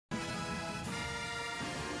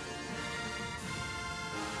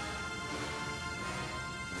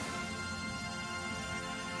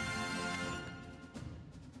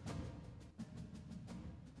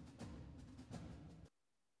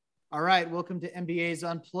All right, welcome to MBA's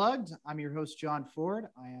Unplugged. I'm your host, John Ford.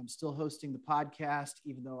 I am still hosting the podcast,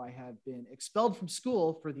 even though I have been expelled from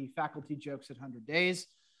school for the faculty jokes at 100 Days,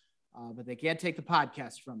 but they can't take the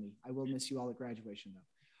podcast from me. I will miss you all at graduation, though.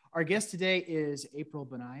 Our guest today is April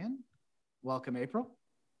Benayan. Welcome, April.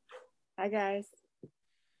 Hi, guys.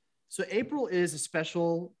 So April is a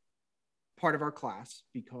special part of our class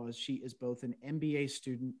because she is both an MBA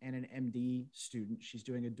student and an MD student. She's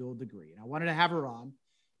doing a dual degree. And I wanted to have her on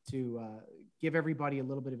to give everybody a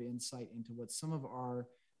little bit of insight into what some of our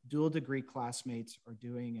dual degree classmates are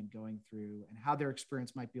doing and going through and how their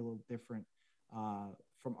experience might be a little different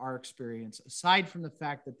from our experience, aside from the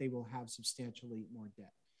fact that they will have substantially more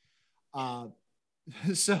debt.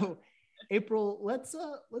 So April, let's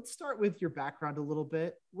start with your background a little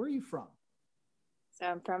bit. Where are you from? So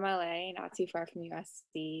I'm from LA, not too far from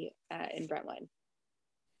USC in Brentwood.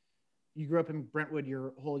 You grew up in Brentwood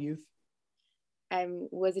your whole youth? I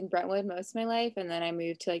was in Brentwood most of my life, and then I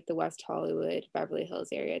moved to like the West Hollywood, Beverly Hills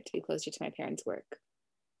area to be closer to my parents' work.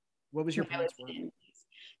 What was your parents' work?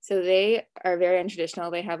 So they are very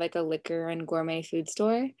untraditional. They have like a liquor and gourmet food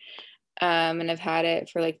store, and I've had it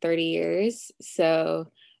for like 30 years.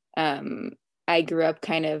 So I grew up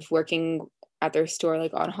kind of working at their store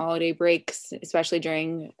like on holiday breaks, especially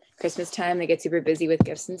during Christmas time. They get super busy with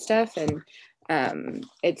gifts and stuff, and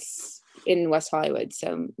it's in West Hollywood,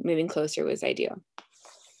 so moving closer was ideal.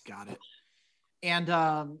 Got it. And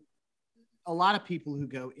a lot of people who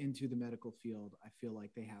go into the medical field, I feel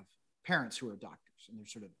like they have parents who are doctors and they're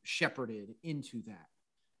sort of shepherded into that.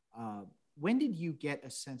 When did you get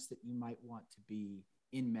a sense that you might want to be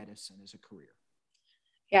in medicine as a career?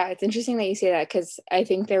 Yeah, it's interesting that you say that because I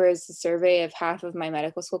think there was a survey of half of my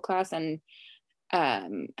medical school class, and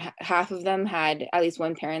half of them had at least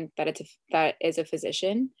one parent that is a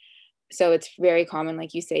physician. So it's very common,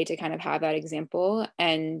 like you say, to kind of have that example.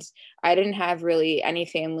 And I didn't have really any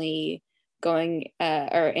family going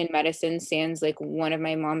or in medicine, sans like one of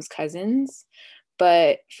my mom's cousins.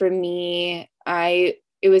 But for me, it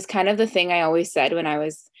was kind of the thing I always said when I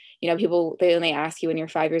was, people, when they ask you when you're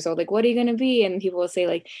 5 years old, like, what are you going to be? And people will say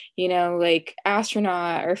like, like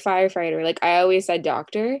astronaut or firefighter. Like I always said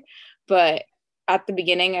doctor, but at the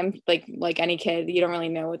beginning, I'm like any kid, you don't really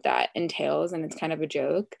know what that entails. And it's kind of a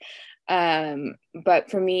joke.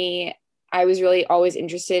 But for me, I was really always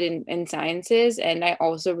interested in sciences, and I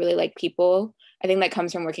also really like people. I think that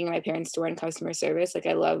comes from working in my parents' store in customer service. Like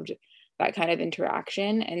I loved that kind of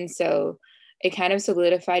interaction. And so it kind of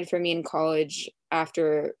solidified for me in college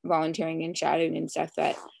after volunteering and shadowing and stuff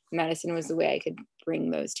that medicine was the way I could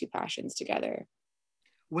bring those two passions together.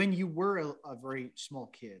 When you were a very small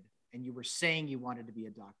kid and you were saying you wanted to be a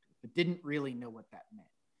doctor, but didn't really know what that meant,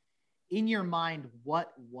 in your mind,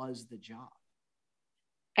 what was the job?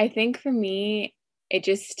 I think for me, it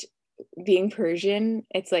just being Persian,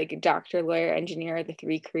 it's like doctor, lawyer, engineer are the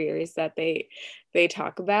three careers that they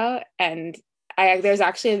talk about. And there's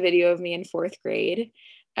actually a video of me in fourth grade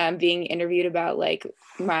being interviewed about like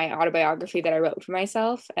my autobiography that I wrote for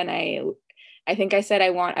myself. And I think I said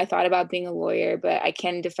I thought about being a lawyer, but I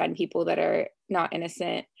can defend people that are not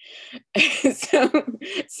innocent. So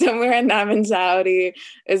somewhere in that mentality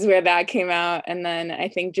is where that came out. And then I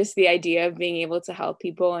think just the idea of being able to help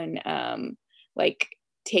people and like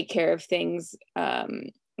take care of things,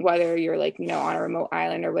 whether you're like, on a remote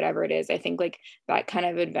island or whatever it is, I think like that kind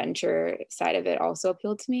of adventure side of it also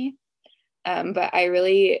appealed to me. But I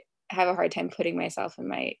really have a hard time putting myself in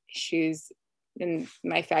my shoes, in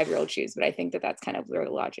my 5-year-old shoes, but I think that that's kind of where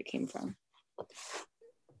the logic came from.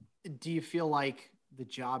 Do you feel like the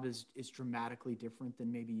job is dramatically different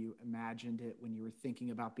than maybe you imagined it when you were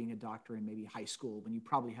thinking about being a doctor in maybe high school, when you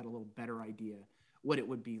probably had a little better idea what it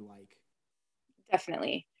would be like?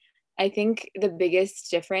 Definitely. I think the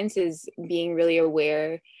biggest difference is being really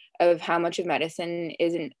aware of how much of medicine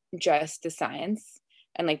isn't just the science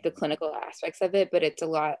and like the clinical aspects of it, but it's a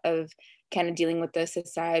lot of kind of dealing with the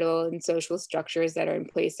societal and social structures that are in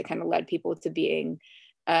place to kind of lead people to being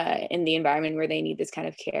in the environment where they need this kind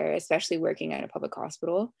of care, especially working at a public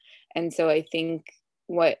hospital. And so I think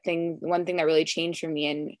one thing that really changed for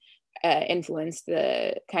me and influenced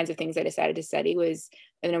the kinds of things I decided to study was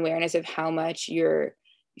an awareness of how much your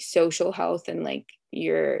social health and like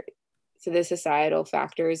the societal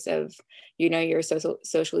factors of, your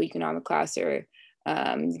social economic class or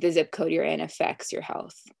the zip code you're in affects your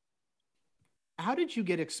health. How did you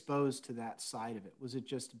get exposed to that side of it? Was it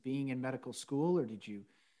just being in medical school, or did you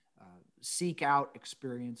seek out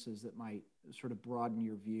experiences that might sort of broaden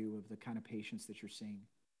your view of the kind of patients that you're seeing?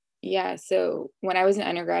 Yeah. So when I was an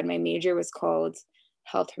undergrad, my major was called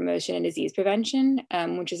health promotion and disease prevention,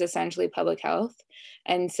 which is essentially public health.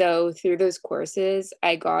 And so through those courses,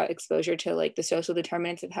 I got exposure to like the social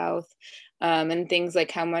determinants of health, and things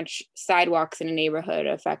like how much sidewalks in a neighborhood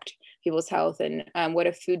affect people's health, and what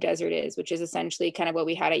a food desert is, which is essentially kind of what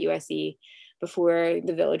we had at USC before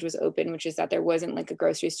the village was open, which is that there wasn't like a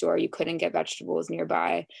grocery store. You couldn't get vegetables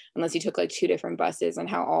nearby unless you took like 2 different buses, and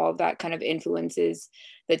how all of that kind of influences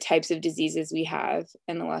the types of diseases we have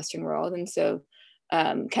in the Western world. And so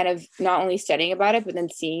kind of not only studying about it, but then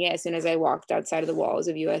seeing it as soon as I walked outside of the walls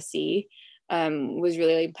of USC, was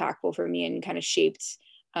really impactful for me and kind of shaped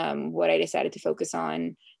what I decided to focus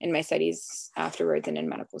on in my studies afterwards and in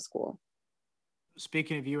medical school.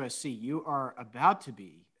 Speaking of USC, you are about to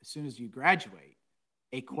be, as soon as you graduate,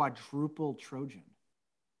 a quadruple Trojan.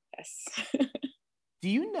 Yes. Do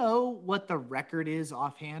you know what the record is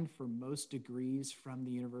offhand for most degrees from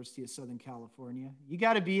the University of Southern California? You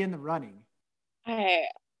got to be in the running.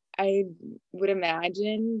 I would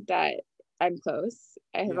imagine that I'm close.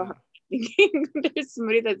 I have a Yeah. hard time thinking there's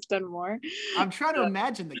somebody that's done more. I'm trying to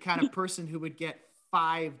imagine the kind of person who would get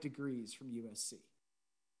 5 degrees from USC.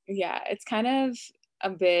 Yeah, it's kind of a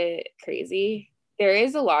bit crazy. There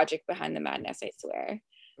is a logic behind the madness, I swear.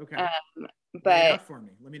 Okay. Lay it But out for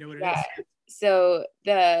me. Let me know what it yeah, is. so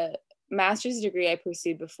the master's degree I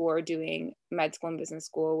pursued before doing med school and business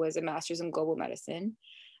school was a master's in global medicine.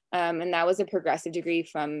 And that was a progressive degree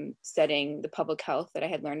from studying the public health that I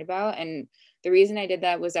had learned about. And the reason I did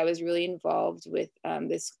that was I was really involved with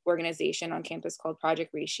this organization on campus called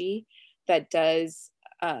Project Rishi that does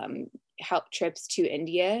help trips to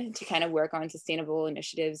India to kind of work on sustainable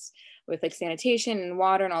initiatives with like sanitation and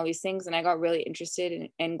water and all these things. And I got really interested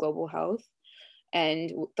in global health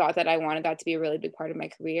and thought that I wanted that to be a really big part of my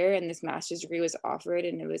career. And this master's degree was offered,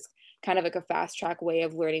 and it was kind of like a fast track way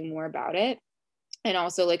of learning more about it. And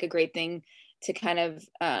also like a great thing to kind of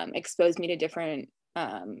expose me to different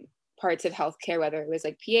parts of healthcare, whether it was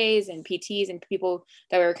like PAs and PTs and people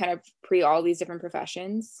that were kind of pre all these different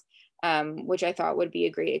professions, which I thought would be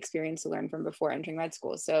a great experience to learn from before entering med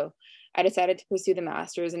school. So I decided to pursue the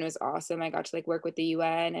master's, and it was awesome. I got to like work with the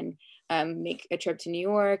UN and make a trip to New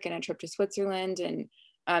York and a trip to Switzerland,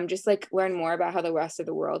 and just like learn more about how the rest of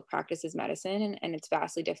the world practices medicine, and it's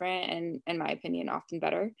vastly different and in my opinion often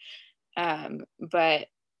better. But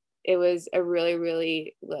it was a really,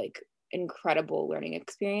 really like incredible learning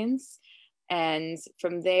experience. And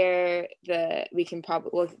from there, we can probably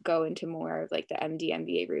we'll go into more of like the MD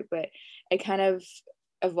MBA route, but I kind of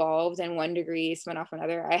evolved, and one degree spun off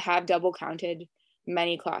another. I have double counted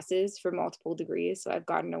many classes for multiple degrees, so I've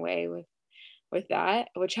gotten away with that,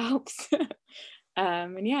 which helps.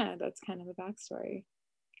 And yeah, that's kind of the backstory.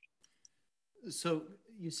 So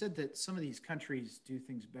you said that some of these countries do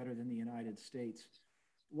things better than the United States.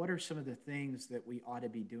 What are some of the things that we ought to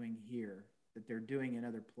be doing here that they're doing in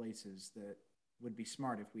other places that would be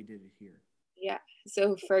smart if we did it here? Yeah.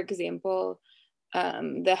 So, for example,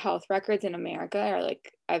 the health records in America are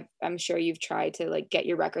like I'm sure you've tried to like get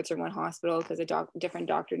your records from one hospital because different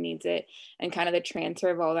doctor needs it, and kind of the transfer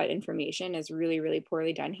of all that information is really really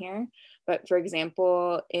poorly done here. But for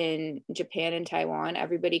example, in Japan and Taiwan,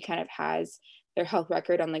 everybody kind of has their health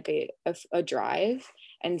record on like a drive,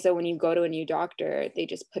 and so when you go to a new doctor, they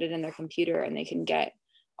just put it in their computer and they can get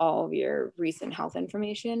all of your recent health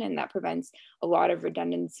information, and that prevents a lot of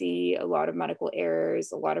redundancy, a lot of medical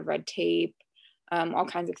errors, a lot of red tape, all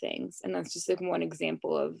kinds of things. And that's just like one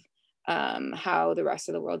example of how the rest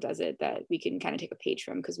of the world does it that we can kind of take a page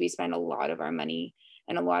from, because we spend a lot of our money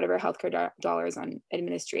and a lot of our healthcare dollars on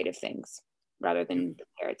administrative things rather than the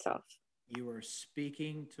care itself. You are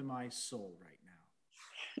speaking to my soul right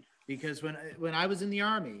now. Because when I was in the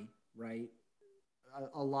Army, right,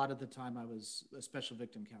 a lot of the time I was a special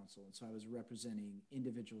victim counsel. And so I was representing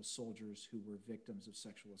individual soldiers who were victims of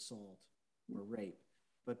sexual assault or rape.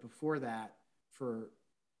 But before that, for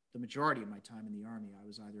the majority of my time in the Army, I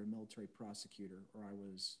was either a military prosecutor or I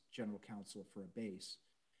was general counsel for a base.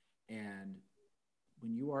 And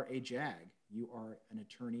when you are a JAG, you are an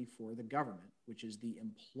attorney for the government, which is the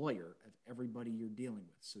employer of everybody you're dealing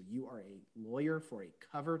with. So you are a lawyer for a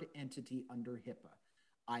covered entity under HIPAA.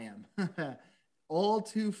 I am all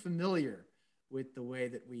too familiar with the way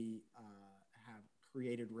that we have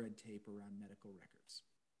created red tape around medical records.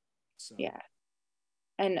 So yeah.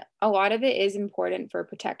 And a lot of it is important for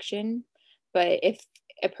protection, but if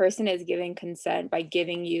a person is giving consent by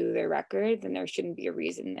giving you their record, then there shouldn't be a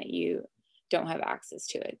reason that you don't have access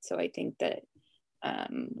to it. So I think that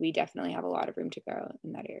we definitely have a lot of room to grow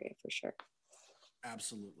in that area for sure.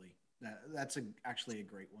 Absolutely. That's actually a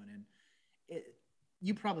great one. And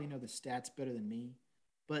you probably know the stats better than me,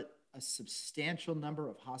 but a substantial number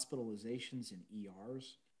of hospitalizations in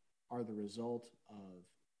ERs are the result of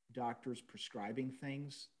doctors prescribing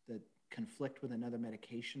things that conflict with another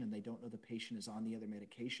medication and they don't know the patient is on the other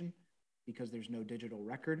medication because there's no digital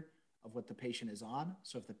record of what the patient is on.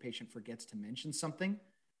 So if the patient forgets to mention something,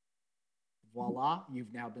 voila,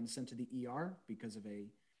 you've now been sent to the ER because of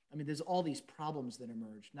there's all these problems that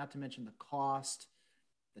emerge, not to mention the cost,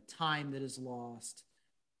 the time that is lost,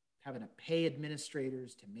 having to pay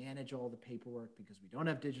administrators to manage all the paperwork because we don't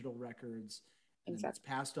have digital records, and then it's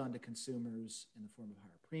passed on to consumers in the form of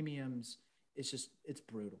higher premiums. It's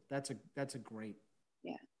brutal. That's a great.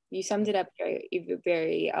 Yeah, you summed it up very,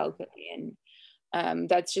 very eloquently, and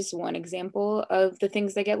that's just one example of the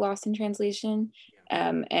things that get lost in translation.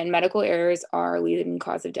 And medical errors are a leading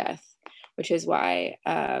cause of death, which is why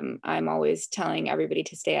I'm always telling everybody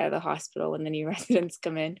to stay out of the hospital when the new residents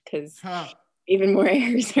come in, because even more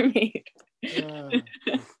errors are made.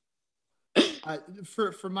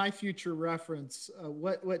 For my future reference,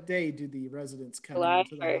 what day do the residents come July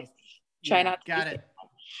into the hospital? Try not to got it.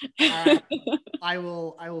 I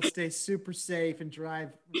will stay super safe and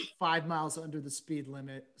drive 5 miles under the speed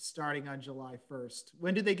limit starting on July 1st.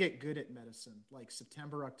 When do they get good at medicine? Like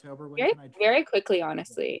September, October? When can I drive? Very quickly,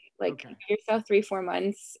 honestly. Like give yourself 3-4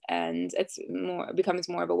 months and it becomes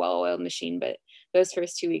more of a well-oiled machine, but those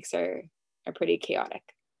first 2 weeks are pretty chaotic.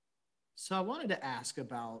 So I wanted to ask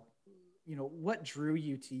about, what drew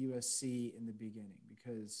you to USC in the beginning?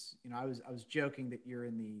 Because, I was joking that you're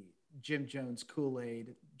in the Jim Jones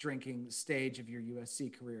Kool-Aid drinking stage of your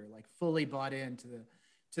USC career, like fully bought into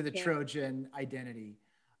the Trojan identity.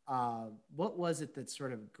 What was it that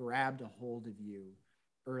sort of grabbed a hold of you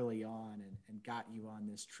early on and got you on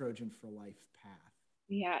this Trojan for Life path?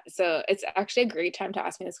 Yeah, so it's actually a great time to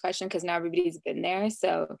ask me this question because now everybody's been there.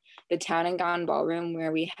 So the Town and Gown Ballroom,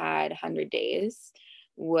 where we had 100 Days,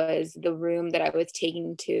 was the room that I was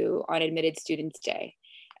taken to on Admitted Students Day.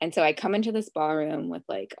 And so I come into this ballroom with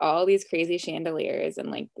like all these crazy chandeliers and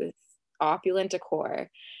like this opulent decor.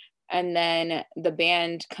 And then the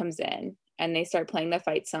band comes in and they start playing the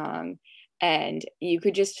fight song. And you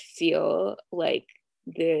could just feel like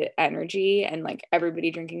the energy and like everybody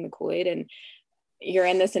drinking the Kool-Aid. And you're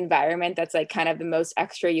in this environment that's like kind of the most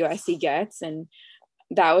extra USC gets. And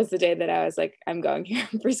that was the day that I was like, I'm going here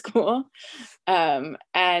for school. And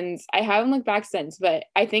I haven't looked back since, but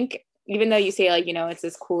I think even though you say like, it's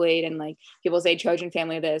this Kool-Aid and like people say Trojan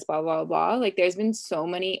family this, blah, blah, blah, like there's been so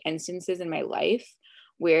many instances in my life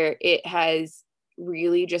where it has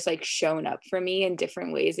really just like shown up for me in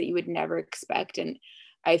different ways that you would never expect. And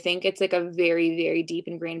I think it's like a very, very deep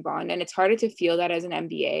ingrained bond. And it's harder to feel that as an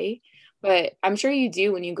MBA, but I'm sure you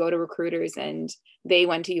do when you go to recruiters and they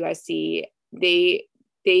went to USC, they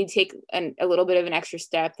take a little bit of an extra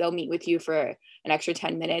step. They'll meet with you for an extra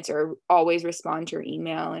 10 minutes or always respond to your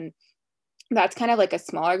email. And that's kind of like a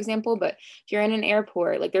smaller example, but if you're in an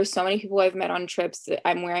airport, like there's so many people I've met on trips that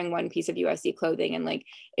I'm wearing one piece of USC clothing and like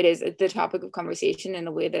it is the topic of conversation in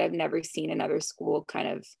a way that I've never seen another school kind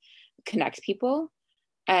of connect people.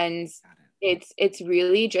 And it's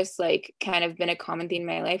really just like kind of been a common theme in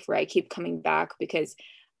my life where I keep coming back because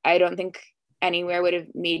I don't think anywhere would have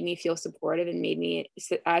made me feel supported and made me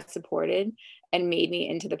as supported and made me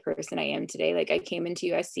into the person I am today. Like I came into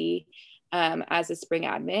USC as a spring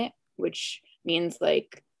admit, which means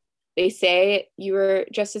like they say you were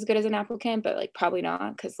just as good as an applicant, but like probably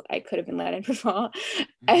not because I could have been let in for fall.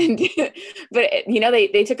 And but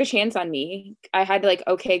they took a chance on me. I had like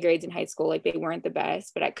okay grades in high school, like they weren't the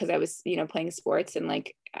best, but because I was playing sports and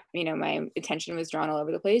like my attention was drawn all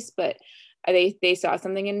over the place, but they saw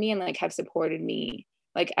something in me and like have supported me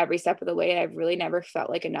like every step of the way. I've really never felt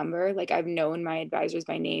like a number. Like I've known my advisors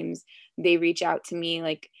by names. They reach out to me.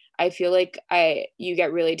 Like I feel like you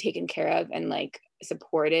get really taken care of and like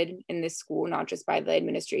supported in this school, not just by the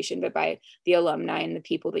administration, but by the alumni and the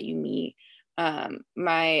people that you meet. One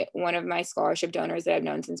of my scholarship donors that I've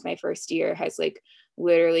known since my first year has like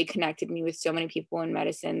literally connected me with so many people in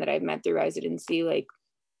medicine that I've met through residency. Like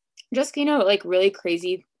just, like really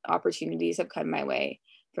crazy opportunities have come my way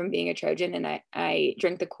from being a Trojan, and I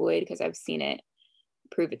drink the Kool-Aid because I've seen it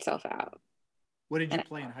prove itself out. What did you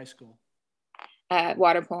play in high school?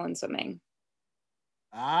 Water polo and swimming.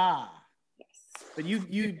 Yes. But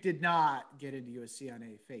you did not get into USC on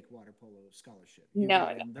a fake water polo scholarship.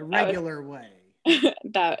 No, the regular way.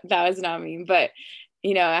 That was not me. But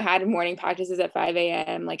I had morning practices at 5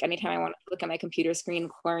 a.m. Like anytime I wanted to look at my computer screen,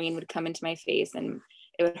 chlorine would come into my face and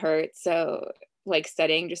it would hurt. So like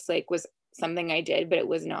studying just like was something I did, but it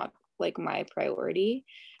was not like my priority.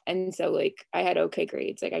 And so like I had okay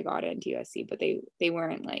grades. Like I got into USC, but they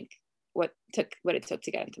weren't like what it took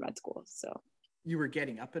to get into med school. So you were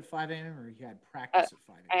getting up at 5 a.m. or you had uh, practice at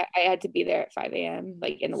 5 a.m.? I had to be there at 5 a.m.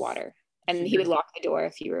 like in the water, and So he would lock the door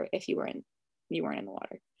if you weren't in the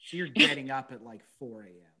water. So you're getting up at like 4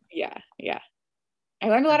 a.m. Yeah. I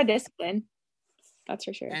learned a lot of discipline. That's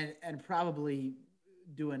for sure. And probably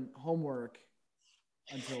doing homework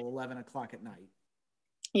until 11 o'clock at night.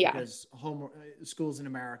 Yeah. Because schools in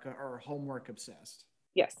America are homework obsessed.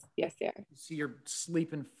 Yes, they are. So you're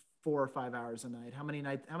sleeping 4 or 5 hours a night. How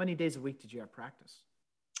many days a week did you have practice?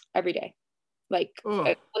 Every day. Like,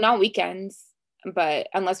 well, not weekends, but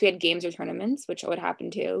unless we had games or tournaments, which would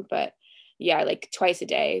happen too. But yeah, like twice a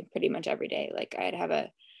day, pretty much every day. Like I'd have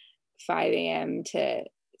a 5 a.m. to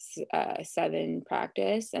 7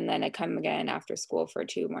 practice, and then I come again after school for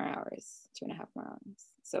 2.5 more hours.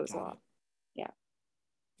 So it was a lot. Yeah.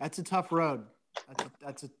 That's a tough road.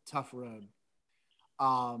 That's a tough road.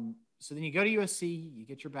 So then you go to USC, you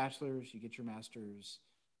get your bachelor's, you get your master's,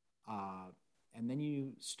 and then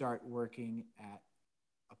you start working at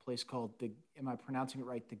a place called am I pronouncing it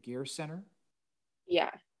right? The Gear Center? Yeah.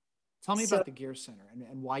 Tell me about the Gear Center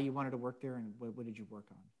and why you wanted to work there, and what did you work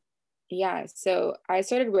on? Yeah, so I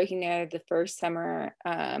started working there the first summer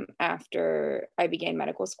after I began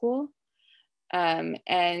medical school.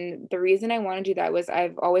 And the reason I want to do that was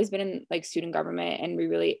I've always been in like student government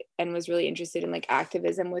and was really interested in like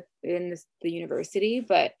activism within the university,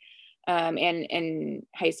 but and in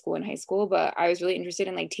high school, but I was really interested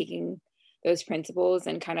in like taking those principles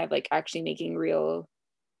and kind of like actually making real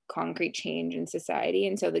concrete change in society.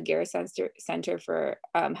 And so the Garrett Center for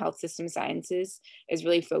Health System Sciences is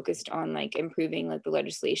really focused on like improving like the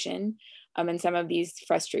legislation and some of these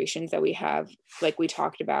frustrations that we have, like we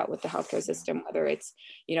talked about with the healthcare system, whether it's,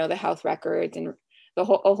 the health records and a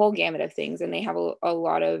whole gamut of things. And they have a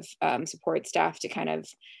lot of support staff to kind of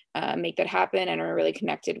make that happen, and are really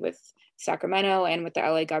connected with Sacramento and with the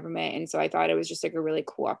LA government. And so I thought it was just like a really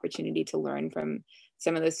cool opportunity to learn from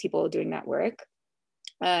some of those people doing that work.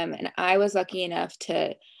 And I was lucky enough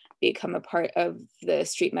to become a part of the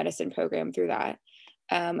street medicine program through that.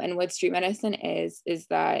 And what street medicine is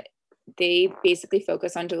that they basically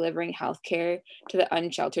focus on delivering healthcare to the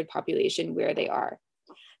unsheltered population where they are.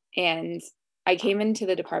 And I came into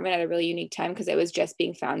the department at a really unique time because it was just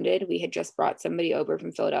being founded. We had just brought somebody over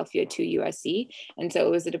from Philadelphia to USC. And so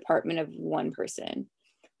it was a department of one person.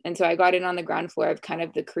 And so I got in on the ground floor of kind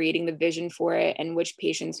of creating the vision for it and which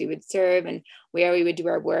patients we would serve and where we would do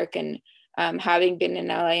our work. And having been in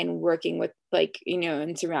LA and working with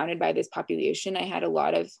and surrounded by this population, I had a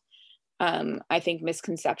lot of, I think,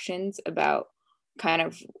 misconceptions about kind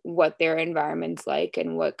of what their environment's like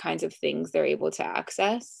and what kinds of things they're able to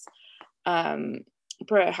access.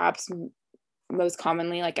 Perhaps most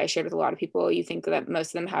commonly, like I shared with a lot of people, you think that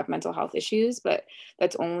most of them have mental health issues, but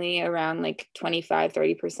that's only around like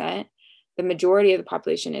 25-30%. The majority of the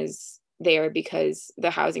population is there because the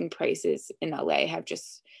housing prices in LA have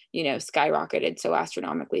just, skyrocketed so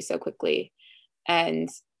astronomically so quickly. And,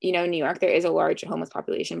 New York, there is a large homeless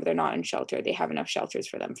population, but they're not in shelter. They have enough shelters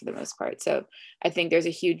for them for the most part. So I think there's a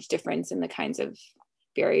huge difference in the kinds of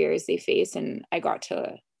barriers they face. And I got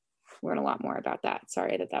to learn a lot more about that.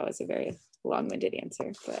 Sorry that was a very long-winded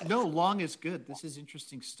answer, but no, long is good. This is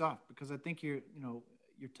interesting stuff because I think you're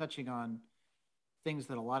touching on things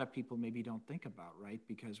that a lot of people maybe don't think about, right?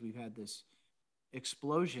 Because we've had this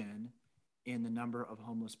explosion in the number of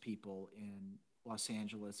homeless people in Los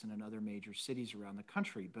Angeles and in other major cities around the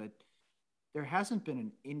country, but there hasn't been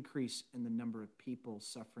an increase in the number of people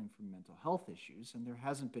suffering from mental health issues, and there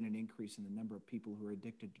hasn't been an increase in the number of people who are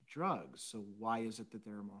addicted to drugs. So why is it that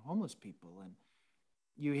there are more homeless people? And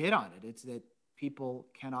you hit on it. It's that people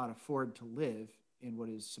cannot afford to live in what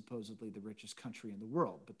is supposedly the richest country in the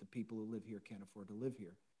world, but the people who live here can't afford to live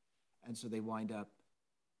here. And so they wind up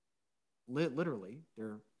literally,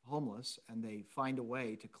 they're homeless, and they find a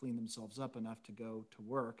way to clean themselves up enough to go to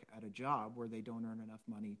work at a job where they don't earn enough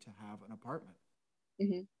money to have an apartment.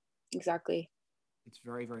 Mm-hmm. Exactly. It's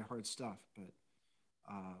very, very hard stuff. But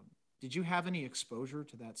did you have any exposure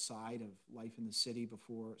to that side of life in the city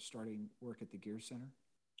before starting work at the Gear Center?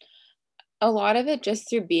 A lot of it just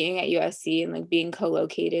through being at USC and like being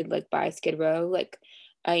co-located like by Skid Row. Like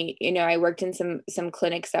I worked in some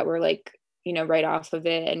clinics that were like, right off of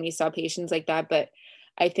it, and we saw patients like that. But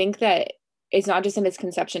I think that it's not just a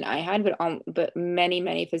misconception I had, but many,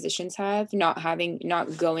 many physicians have, not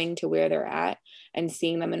going to where they're at and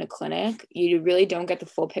seeing them in a clinic. You really don't get the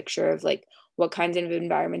full picture of like what kinds of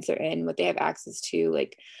environments they're in, what they have access to.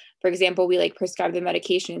 Like, for example, we like prescribe the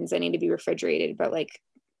medications that need to be refrigerated, but like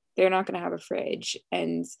they're not going to have a fridge.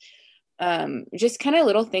 And just kind of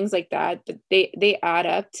little things like that, but they add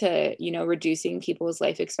up to, you know, reducing people's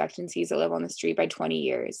life expectancies that live on the street by 20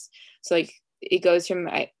 years. So like it goes from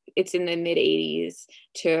it's in the mid 80s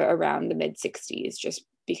to around the mid 60s, just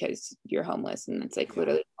because you're homeless, and it's like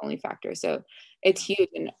literally the only factor. So it's huge.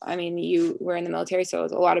 And I mean, you were in the military, so a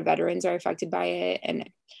lot of veterans are affected by it, and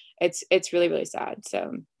it's really, really sad.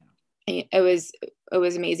 So it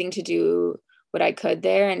was amazing to do what I could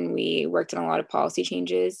there, and we worked on a lot of policy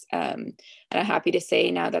changes. And I'm happy to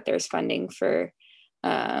say now that there's funding for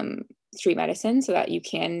street medicine, so that you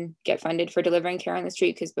can get funded for delivering care on the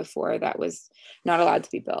street, because before that was not allowed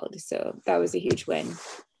to be billed. So that was a huge win.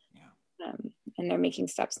 Yeah. And they're making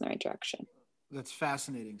steps in the right direction. That's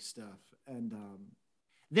fascinating stuff. And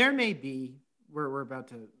there may be, we're about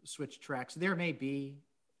to switch tracks, there may be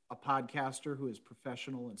a podcaster who is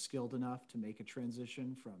professional and skilled enough to make a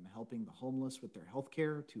transition from helping the homeless with their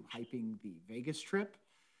healthcare to hyping the Vegas trip.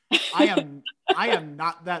 I am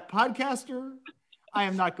not that podcaster. I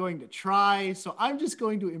am not going to try. So I'm just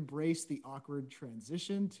going to embrace the awkward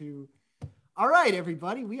transition to, all right,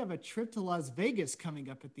 everybody, we have a trip to Las Vegas coming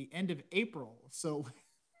up at the end of April. So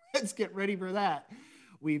let's get ready for that.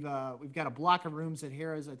 We've got a block of rooms at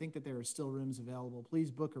Harrah's. I think that there are still rooms available.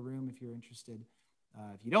 Please book a room if you're interested.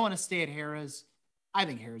 If you don't want to stay at Harrah's, I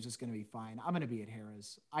think Harrah's is going to be fine. I'm going to be at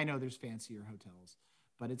Harrah's. I know there's fancier hotels,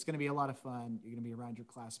 but it's going to be a lot of fun. You're going to be around your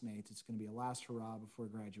classmates. It's going to be a last hurrah before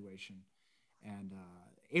graduation. And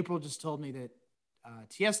April just told me that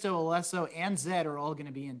Tiesto, Alesso, and Zedd are all going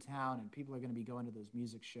to be in town, and people are going to be going to those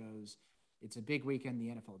music shows. It's a big weekend. The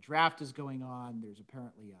NFL draft is going on. There's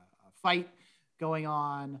apparently a fight going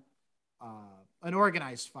on, an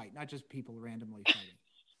organized fight, not just people randomly fighting.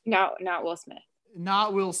 Not Will Smith.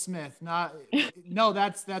 Not Will Smith. No,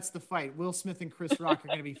 that's the fight. Will Smith and Chris Rock are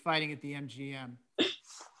going to be fighting at the MGM.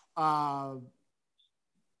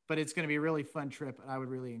 But it's going to be a really fun trip, and I would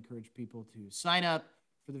really encourage people to sign up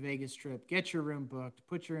for the Vegas trip, get your room booked,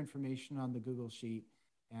 put your information on the Google sheet,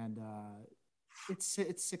 and it's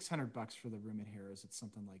 $600 for the room at Harrah's. It's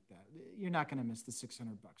something like that. You're not going to miss the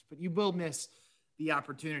 $600, but you will miss the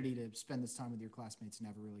opportunity to spend this time with your classmates and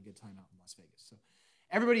have a really good time out in Las Vegas. So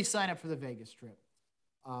everybody sign up for the Vegas trip.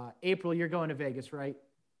 April, you're going to Vegas, right?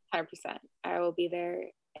 100%. I will be there,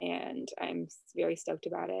 and I'm very stoked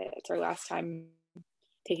about it. It's our last time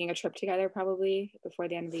taking a trip together, probably before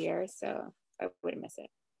the end of the year, so I wouldn't miss it.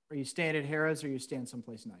 Are you staying at Harrah's, or are you staying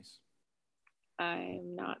someplace nice?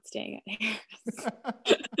 I'm not staying at Harrah's.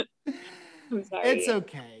 I'm sorry. It's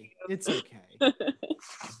okay. It's okay.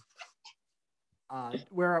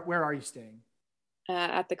 Where are you staying?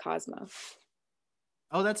 At the Cosmo.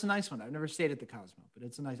 Oh, that's a nice one. I've never stayed at the Cosmo, but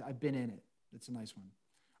I've been in it. It's a nice one.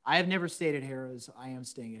 I have never stayed at Harrah's. I am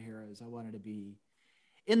staying at Harrah's. I wanted to be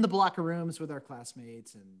in the block of rooms with our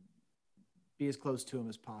classmates and be as close to them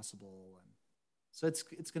as possible. And so it's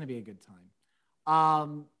going to be a good time.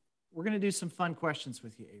 We're going to do some fun questions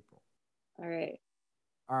with you, April.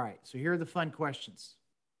 All right. So here are the fun questions.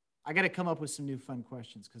 I got to come up with some new fun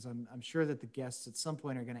questions, because I'm sure that the guests at some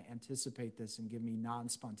point are going to anticipate this and give me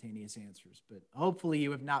non-spontaneous answers. But hopefully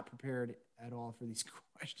you have not prepared at all for these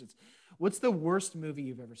questions. What's the worst movie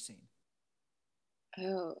you've ever seen?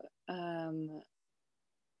 Oh,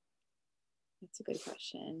 that's a good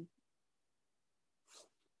question.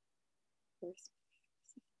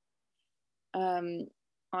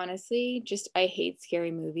 Honestly, just I hate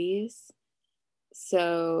scary movies.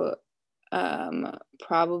 So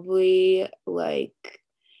probably like,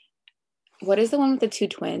 what is the one with the two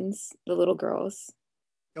twins, the little girls?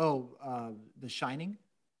 Oh, The Shining?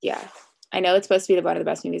 Yeah. I know it's supposed to be one of the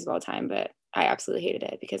best movies of all time, but I absolutely hated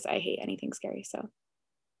it because I hate anything scary. So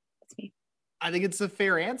that's me. I think it's a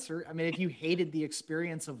fair answer. I mean, if you hated the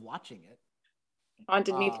experience of watching it.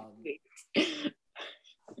 Haunted me.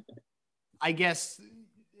 I guess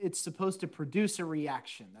it's supposed to produce a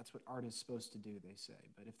reaction. That's what art is supposed to do, they say.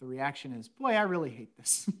 But if the reaction is, boy, I really hate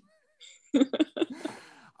this.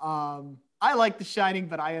 I like The Shining,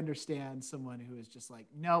 but I understand someone who is just like,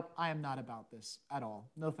 nope, I am not about this at all.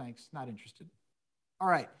 No thanks, not interested. All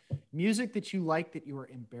right, music that you like that you are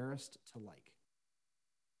embarrassed to like.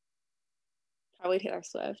 Probably Taylor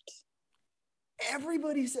Swift.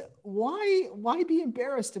 Everybody said, why be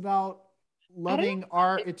embarrassed about loving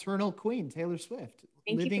our eternal queen, Taylor Swift?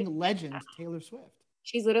 Living legend, Taylor Swift.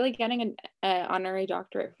 She's literally getting an honorary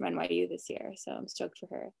doctorate from NYU this year, so I'm stoked for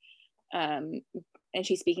her. And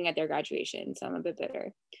she's speaking at their graduation, so I'm a bit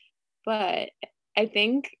bitter. But I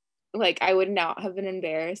think, like, I would not have been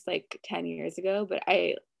embarrassed like 10 years ago, but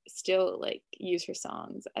I still like use her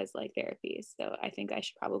songs as like therapy. So I think I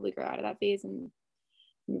should probably grow out of that phase and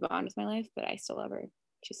move on with my life, but I still love her.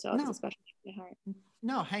 She still has No, a special place in my heart.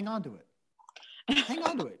 no, hang on to it. Hang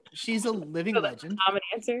on to it. She's a living So that's legend. a common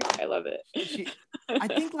answer. I love it. I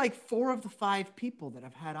think like 4 of the 5 people that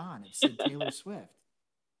I've had on have said Taylor Swift.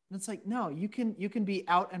 And it's like, no, you can be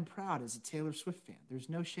out and proud as a Taylor Swift fan. There's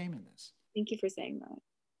no shame in this. Thank you for saying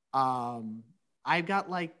that. I've got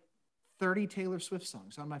like 30 Taylor Swift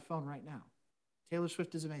songs on my phone right now. Taylor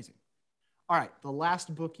Swift is amazing. All right, the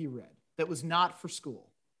last book you read that was not for school.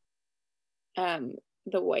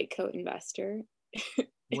 The White Coat Investor.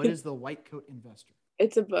 What is The White Coat Investor?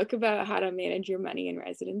 It's a book about how to manage your money in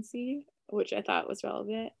residency, which I thought was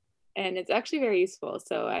relevant. And it's actually very useful.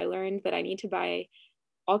 So I learned that I need to buy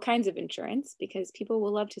all kinds of insurance because people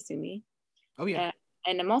will love to sue me. Oh, yeah.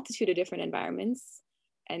 And a multitude of different environments.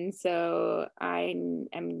 And so I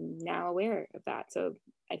am now aware of that. So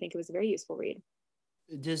I think it was a very useful read.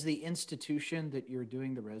 Does the institution that you're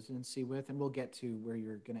doing the residency with, and we'll get to where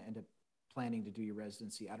you're going to end up planning to do your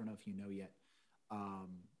residency, I don't know if you know yet,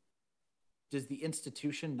 does the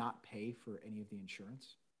institution not pay for any of the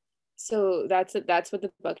insurance? So that's what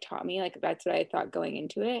the book taught me. Like that's what I thought going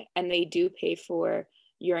into it. And they do pay for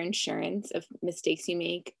your insurance of mistakes you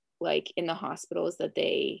make, like in the hospitals that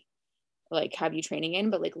they like have you training in.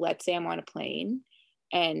 But like, let's say I'm on a plane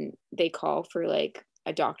and they call for like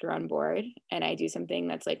a doctor on board and I do something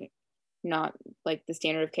that's like not like the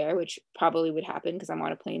standard of care, which probably would happen because I'm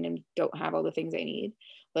on a plane and don't have all the things I need.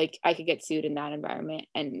 Like I could get sued in that environment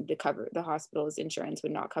and the hospital's insurance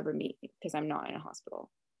would not cover me because I'm not in a hospital.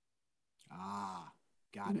 Ah,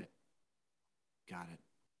 got it. Got it.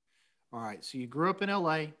 All right. So you grew up in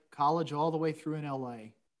LA, college all the way through in LA.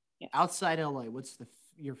 Yes. Outside LA, what's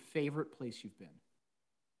your favorite place you've been?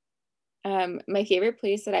 My favorite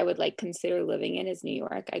place that I would like consider living in is New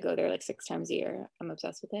York. I go there like 6 times a year. I'm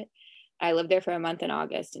obsessed with it. I lived there for a month in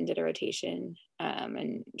August and did a rotation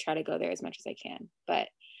and try to go there as much as I can. But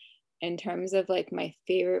in terms of like my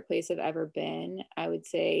favorite place I've ever been, I would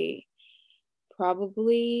say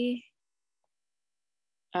probably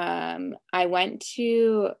I went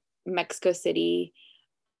to Mexico City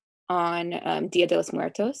on Dia de los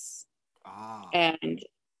Muertos. And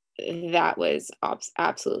that was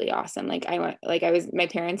absolutely awesome. Like my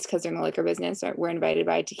parents, because they're in the liquor business, were invited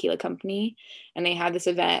by a tequila company and they had this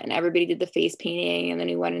event and everybody did the face painting. And then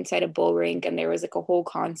we went inside a bull rink and there was like a whole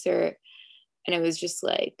concert and it was just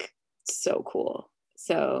like so cool.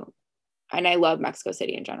 So, and I love Mexico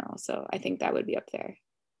City in general. So I think that would be up there.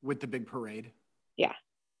 With the big parade? Yeah.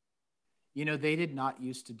 You know, they did not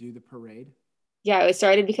used to do the parade. Yeah, it was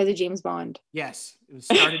started because of James Bond. Yes, it was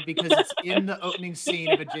started because it's in the opening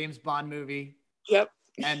scene of a James Bond movie. Yep.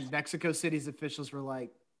 And Mexico City's officials were like,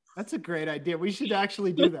 that's a great idea. We should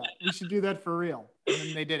actually do that. We should do that for real. And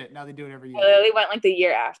then they did it. Now they do it every year. I literally went like the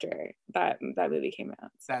year after that movie came out.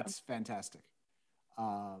 So. That's fantastic.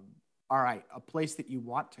 All right. A place that you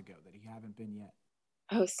want to go that you haven't been yet.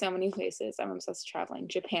 Oh, so many places. I'm obsessed with traveling.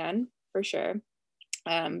 Japan, for sure.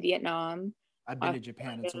 Vietnam. I've been to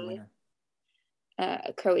Japan. It's a winner.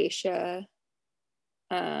 Croatia,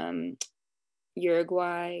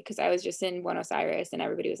 Uruguay, because I was just in Buenos Aires and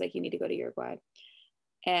everybody was like, you need to go to Uruguay,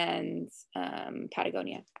 and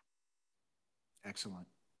Patagonia. Excellent.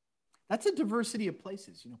 That's a diversity of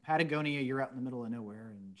places. You know, Patagonia, you're out in the middle of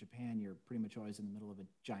nowhere, and Japan, you're pretty much always in the middle of a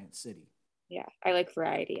giant city. Yeah, I like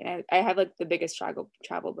variety, and I have like the biggest travel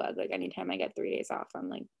bug. Like anytime I get 3 days off, I'm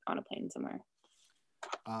like on a plane somewhere.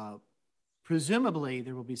 Presumably,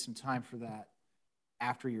 there will be some time for that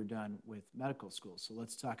after you're done with medical school. So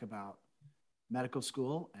let's talk about medical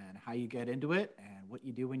school and how you get into it and what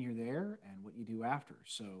you do when you're there and what you do after.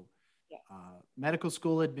 So medical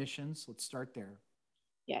school admissions, let's start there.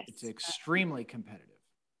 Yes. It's extremely competitive.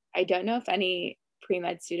 I don't know if any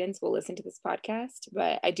pre-med students will listen to this podcast,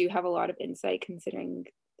 but I do have a lot of insight considering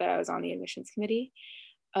that I was on the admissions committee.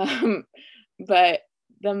 But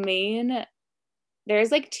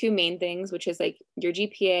there's like 2 main things, which is like your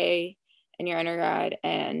GPA and your undergrad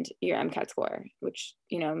and your MCAT score, which,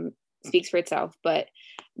 you know, speaks for itself. But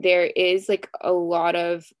there is like a lot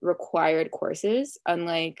of required courses,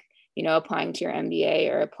 unlike, you know, applying to your MBA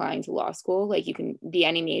or applying to law school. Like you can be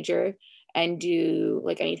any major and do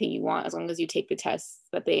like anything you want as long as you take the tests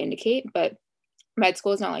that they indicate. But med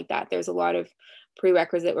school is not like that. There's a lot of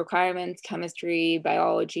prerequisite requirements: chemistry,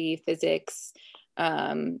 biology, physics,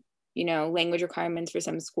 you know, language requirements for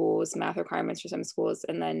some schools, math requirements for some schools.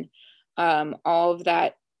 And then all of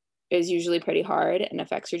that is usually pretty hard and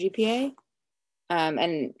affects your GPA.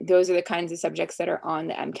 And those are the kinds of subjects that are on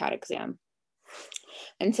the MCAT exam.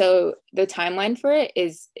 And so the timeline for it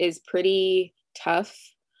is pretty tough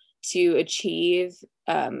to achieve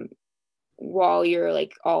while you're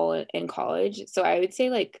like all in college. So I would say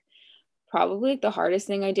like probably the hardest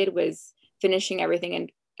thing I did was finishing everything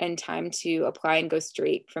in time to apply and go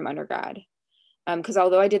straight from undergrad. Because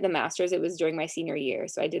although I did the master's, it was during my senior year.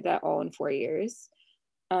 So I did that all in 4 years.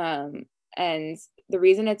 And the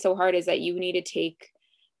reason it's so hard is that you need to take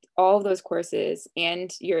all of those courses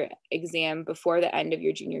and your exam before the end of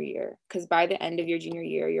your junior year. Because by the end of your junior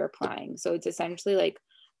year, you're applying. So it's essentially like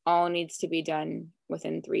all needs to be done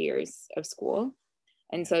within 3 years of school.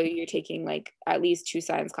 And so you're taking like at least 2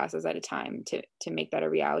 science classes at a time to make that a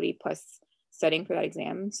reality, plus studying for that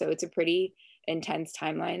exam. So it's a pretty intense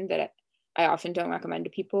timeline that I often don't recommend to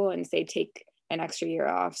people, and say take an extra year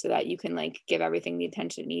off so that you can like give everything the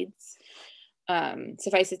attention it needs.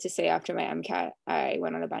 Suffice it to say, after my MCAT, I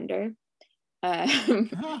went on a bender. That's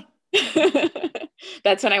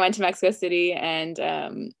when I went to Mexico City, and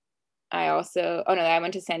I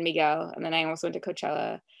went to San Miguel, and then I also went to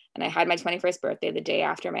Coachella, and I had my 21st birthday the day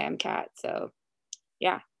after my MCAT. So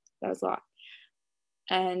yeah, that was a lot.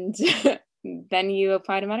 And then you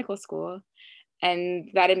apply to medical school, and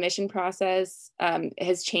that admission process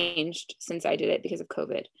has changed since I did it because of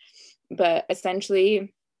COVID. But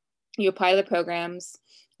essentially, you apply to the programs,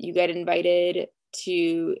 you get invited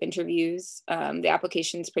to interviews. The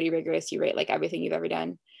application is pretty rigorous. You write like everything you've ever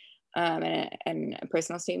done, and a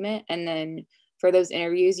personal statement. And then for those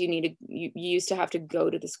interviews, you used to have to go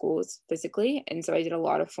to the schools physically. And so I did a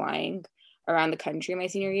lot of flying around the country my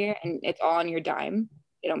senior year, and it's all on your dime.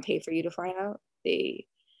 They don't pay for you to fly out. They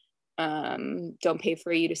don't pay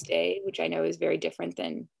for you to stay, which I know is very different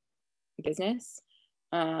than business.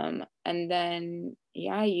 And then,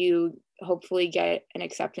 yeah, you hopefully get an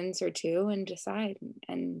acceptance or two and decide.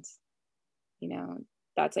 And,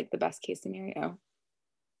 that's like the best case scenario.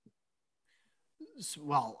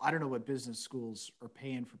 Well, I don't know what business schools are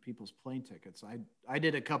paying for people's plane tickets. I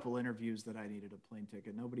did a couple interviews that I needed a plane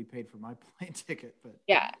ticket. Nobody paid for my plane ticket, but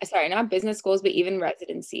yeah, sorry, not business schools, but even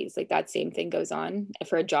residencies, like that same thing goes on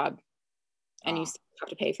for a job, and you still have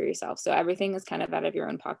to pay for yourself. So everything is kind of out of your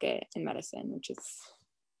own pocket in medicine, which is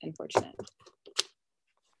unfortunate.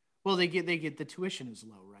 Well, they get the tuition is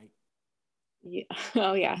low, right? Yeah.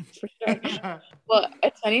 Oh yeah, for sure. Well,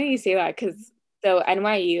 it's funny that you say that, because so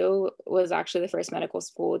NYU was actually the first medical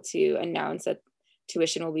school to announce that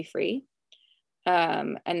tuition will be free.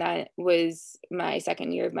 And that was my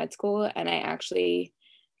second year of med school, and I actually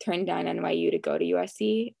turned down NYU to go to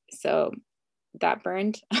USC. So that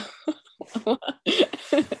burned.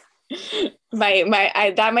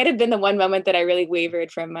 That might have been the one moment that I really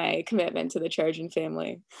wavered from my commitment to the Trojan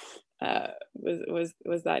family.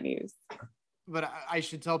 Was that news? But I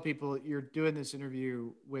should tell people you're doing this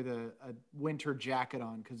interview with a winter jacket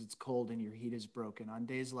on because it's cold and your heat is broken. On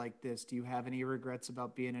days like this, do you have any regrets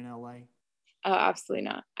about being in LA? Oh, absolutely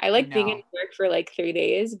not. I like being in New York for like 3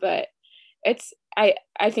 days, but I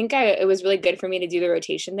think it was really good for me to do the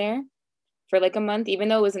rotation there for like a month, even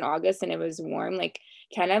though it was in August and it was warm. Like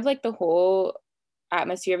kind of like the whole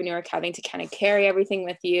atmosphere of New York, having to kind of carry everything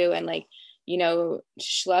with you and like,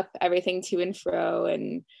 schlep everything to and fro,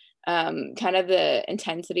 and kind of the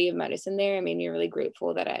intensity of medicine there. I made me really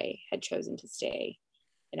grateful that I had chosen to stay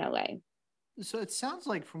in LA. So it sounds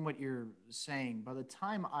like from what you're saying, by the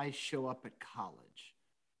time I show up at college,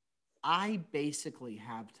 I basically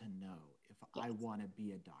have to know if I want to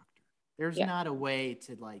be a doctor. There's not a way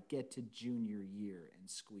to like get to junior year and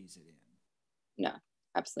squeeze it in. No,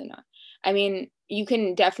 absolutely not. I mean, you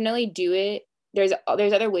can definitely do it. There's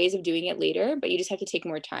other ways of doing it later, but you just have to take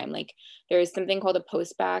more time. Like there's something called a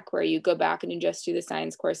post-bac where you go back and you just do the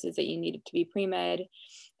science courses that you needed to be pre-med.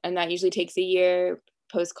 And that usually takes a year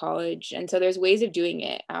post-college. And so there's ways of doing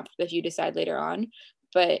it after, if you decide later on.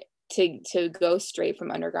 But to go straight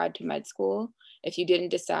from undergrad to med school, if you didn't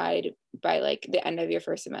decide by like the end of your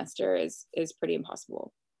first semester, is pretty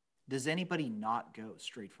impossible. Does anybody not go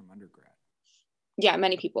straight from undergrad? Yeah,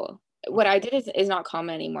 many people. What I did is not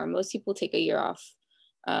common anymore. Most people take a year off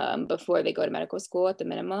before they go to medical school at the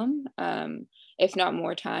minimum, if not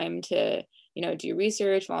more time to do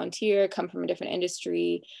research, volunteer, come from a different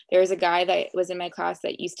industry. There was a guy that was in my class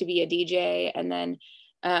that used to be a DJ, and then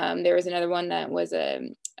there was another one that was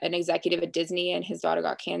an executive at Disney, and his daughter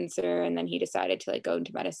got cancer, and then he decided to like go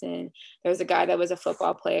into medicine. There was a guy that was a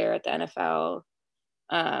football player at the NFL.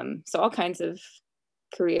 So all kinds of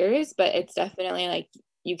careers, but it's definitely like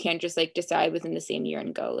you can't just like decide within the same year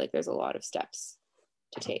and go. Like there's a lot of steps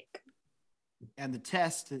to take. And the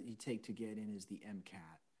test that you take to get in is the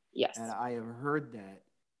MCAT. Yes. And I have heard that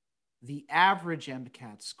the average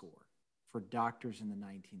MCAT score for doctors in the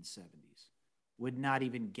 1970s would not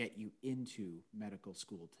even get you into medical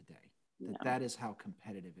school today. That is how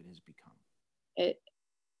competitive it has become. it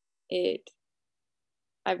it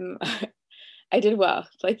I'm I did well.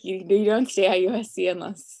 Like you don't stay at USC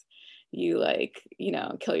unless you like,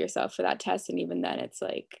 kill yourself for that test. And even then it's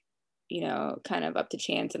like, kind of up to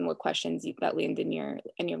chance and what questions that land in your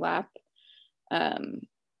lap. Um,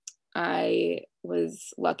 I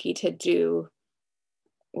was lucky to do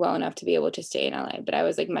well enough to be able to stay in LA, but I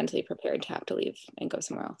was like mentally prepared to have to leave and go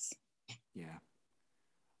somewhere else. Yeah.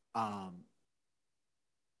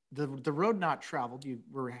 The road not traveled,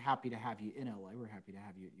 we're happy to have you in LA. We're happy to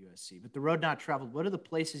have you at USC. But the road not traveled, what are the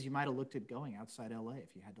places you might have looked at going outside LA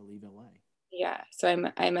if you had to leave LA? Yeah. So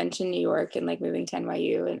I mentioned New York and like moving to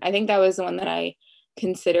NYU. And I think that was the one that I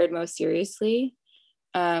considered most seriously.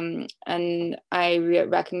 And I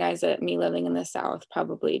recognized that me living in the South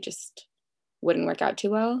probably just wouldn't work out too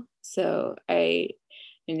well. So I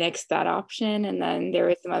nixed that option. And then there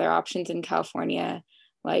were some other options in California,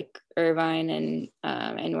 like Irvine and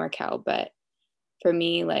NorCal. But for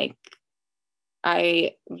me, like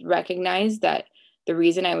I recognized that the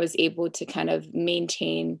reason I was able to kind of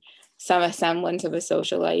maintain some semblance of a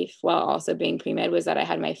social life while also being pre-med was that I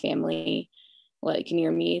had my family like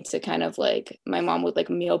near me to kind of like my mom would like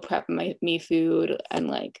meal prep me food and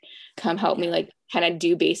like come help me like kind of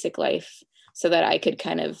do basic life so that I could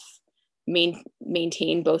kind of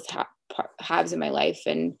maintain both halves of my life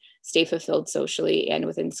and stay fulfilled socially and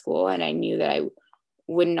within school. And I knew that I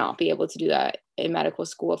would not be able to do that in medical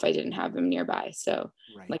school if I didn't have them nearby. So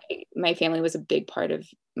like my family was a big part of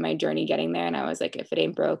my journey getting there. And I was like, if it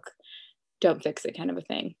ain't broke, don't fix it, kind of a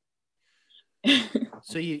thing.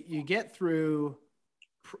 So you get through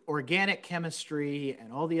organic chemistry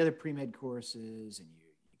and all the other pre-med courses, and you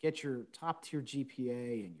get your top tier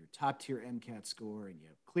GPA and your top tier MCAT score, and you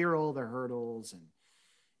clear all the hurdles, and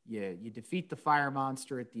you defeat the fire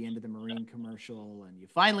monster at the end of the Marine commercial, and you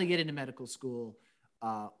finally get into medical school.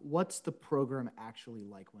 What's the program actually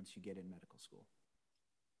like once you get in medical school?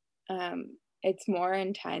 It's more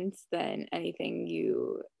intense than anything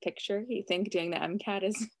you picture. You think doing the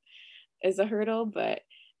MCAT is a hurdle, but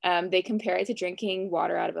they compare it to drinking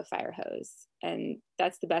water out of a fire hose. And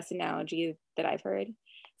that's the best analogy that I've heard.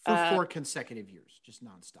 For 4 consecutive years, just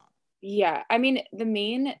nonstop. Yeah. I mean, the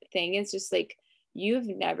main thing is just like, you've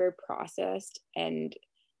never processed and,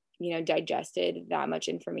 digested that much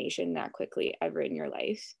information that quickly ever in your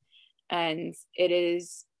life. And it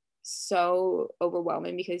is so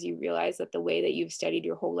overwhelming because you realize that the way that you've studied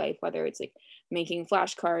your whole life, whether it's like making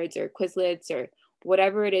flashcards or Quizlets or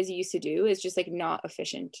whatever it is you used to do, is just like not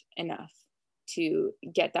efficient enough to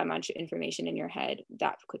get that much information in your head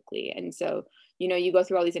that quickly. And so, you go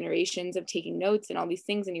through all these iterations of taking notes and all these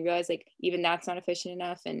things, and you realize like even that's not efficient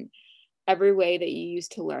enough. And every way that you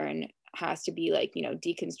used to learn has to be like,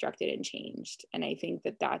 deconstructed and changed. And I think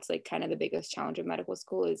that that's like kind of the biggest challenge of medical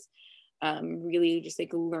school is really just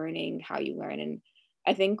like learning how you learn. And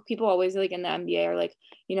I think people always like in the MBA are like,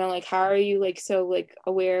 like, how are you like so like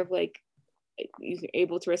aware of like you're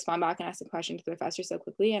able to respond back and ask a question to the professor so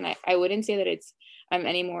quickly? And I wouldn't say that I'm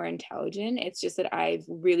any more intelligent. It's just that I've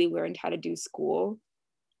really learned how to do school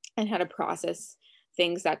and how to process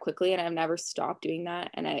things that quickly, and I've never stopped doing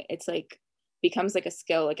that. And it's like becomes like a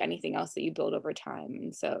skill like anything else that you build over time.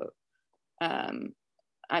 And so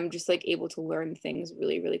I'm just like able to learn things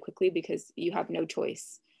really, really quickly because you have no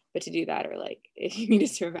choice but to do that, or like if you need to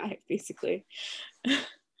survive, basically.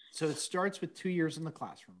 So it starts with 2 years in the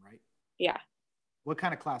classroom, right? Yeah. What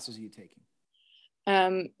kind of classes are you taking?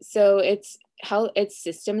 So it's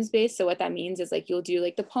systems based. So what that means is like you'll do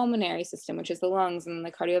like the pulmonary system, which is the lungs, and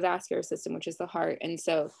the cardiovascular system, which is the heart. And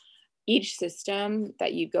so each system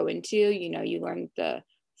that you go into, you learn the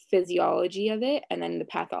physiology of it and then the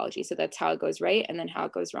pathology. So that's how it goes right and then how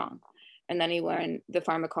it goes wrong. And then you learn the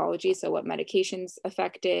pharmacology, so what medications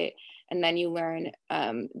affect it. And then you learn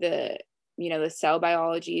the cell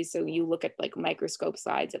biology. So you look at like microscope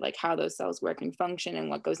slides of like how those cells work and function and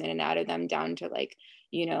what goes in and out of them, down to like,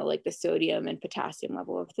 like the sodium and potassium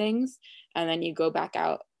level of things. And then you go back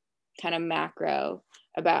out kind of macro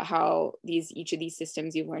about how each of these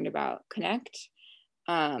systems you've learned about connect.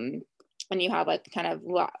 And you have like kind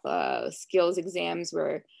of skills exams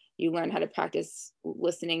where you learn how to practice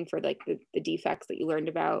listening for like the defects that you learned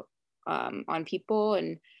about on people.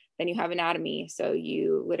 And then you have anatomy. So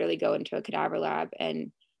you literally go into a cadaver lab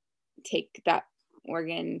and take that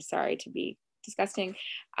organ, sorry to be disgusting,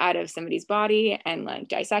 out of somebody's body and like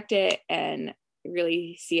dissect it and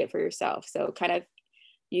really see it for yourself. So kind of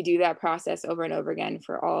you do that process over and over again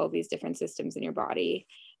for all of these different systems in your body,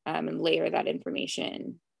 and layer that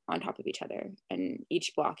information on top of each other. And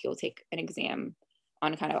each block you'll take an exam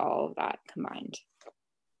on kind of all of that combined.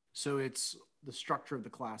 So it's the structure of the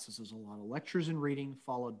classes is a lot of lectures and reading,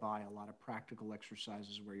 followed by a lot of practical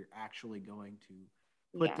exercises where you're actually going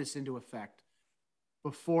to put this into effect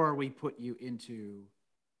before we put you into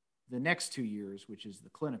the next 2 years, which is the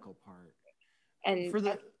clinical part. And for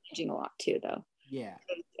that's changing a lot too, though. Yeah.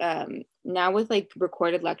 Now with like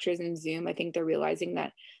recorded lectures in Zoom, I think they're realizing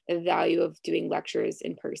that the value of doing lectures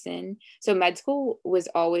in person. So med school was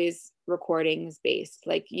always recordings based.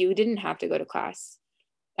 Like you didn't have to go to class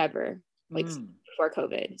ever, like before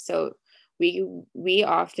COVID. So we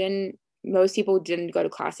often, most people didn't go to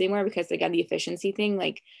class anymore because again, the efficiency thing,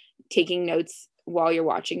 like taking notes while you're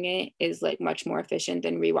watching it is like much more efficient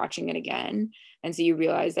than rewatching it again. And so you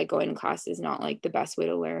realize that going to class is not like the best way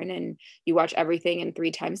to learn, and you watch everything in 3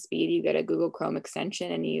 times speed. You get a Google Chrome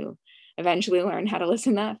extension and you eventually learn how to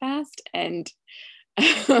listen that fast. And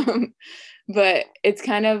but it's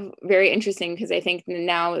kind of very interesting because I think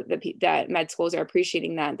now that med schools are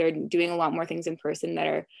appreciating that they're doing a lot more things in person that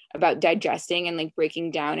are about digesting and like breaking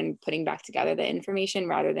down and putting back together the information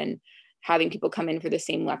rather than having people come in for the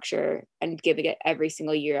same lecture and giving it every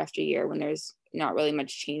single year after year when there's not really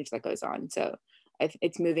much change that goes on. So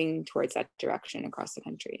it's moving towards that direction across the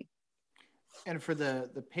country. And for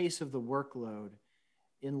the pace of the workload,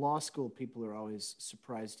 in law school, people are always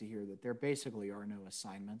surprised to hear that there basically are no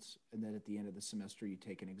assignments, and that at the end of the semester you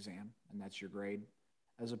take an exam and that's your grade,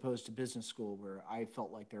 as opposed to business school where I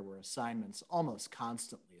felt like there were assignments almost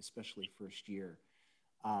constantly, especially first year.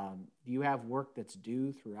 Do you have work that's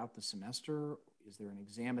due throughout the semester? Is there an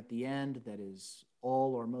exam at the end that is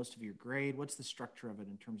all or most of your grade? What's the structure of it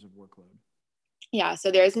in terms of workload? Yeah,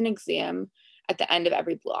 so there's an exam at the end of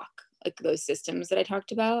every block, like those systems that I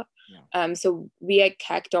talked about. Yeah. So we at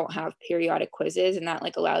Keck don't have periodic quizzes, and that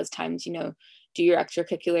like allows time to, do your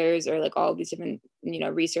extracurriculars or like all these different,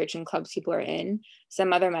 research and clubs people are in.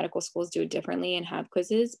 Some other medical schools do it differently and have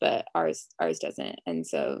quizzes, but ours doesn't. And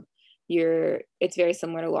so it's very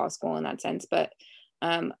similar to law school in that sense. But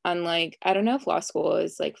unlike, I don't know if law school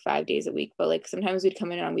is like 5 days a week, but like sometimes we'd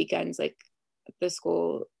come in on weekends, like the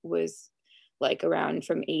school was like around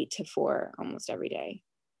from 8 to 4 almost every day.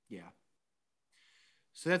 Yeah.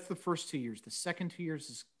 So that's the first 2 years. The second 2 years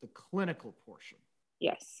is the clinical portion.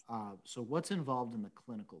 Yes. So what's involved in the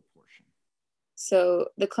clinical portion? So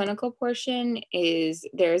the clinical portion is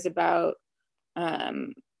there's about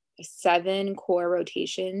 7 core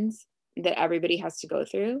rotations that everybody has to go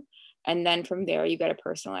through. And then from there, you got to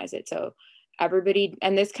personalize it. So everybody,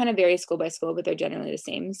 and this kind of varies school by school, but they're generally the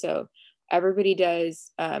same. So everybody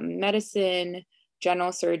does medicine,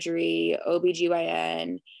 general surgery,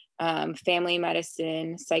 OBGYN, family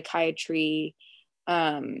medicine, psychiatry.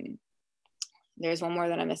 There's one more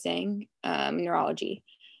that I'm missing, neurology.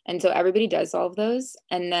 And so everybody does all of those.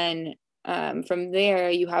 And then from there,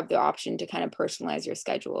 you have the option to kind of personalize your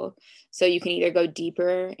schedule. So you can either go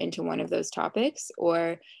deeper into one of those topics,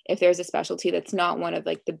 or if there's a specialty that's not one of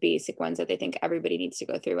like the basic ones that they think everybody needs to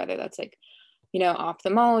go through, whether that's like,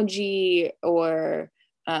 ophthalmology or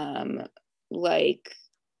like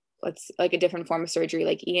a different form of surgery,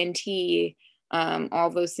 like ENT, all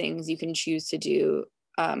those things you can choose to do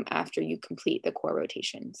after you complete the core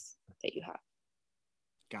rotations that you have.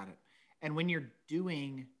 Got it. And when you're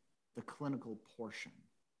doing the clinical portion,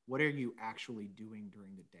 what are you actually doing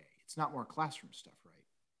during the day? It's not more classroom stuff, right?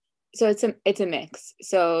 So it's a mix.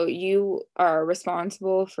 So you are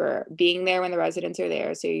responsible for being there when the residents are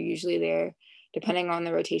there. So you're usually there, depending on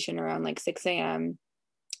the rotation, around like 6 a.m.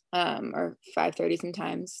 Or 5:30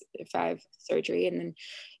 sometimes, 5 surgery. And then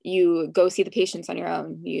you go see the patients on your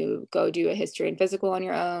own. You go do a history and physical on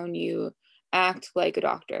your own. You act like a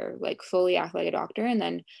doctor, like fully act like a doctor. And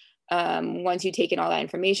then once you take in all that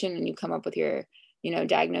information and you come up with your,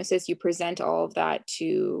 diagnosis, you present all of that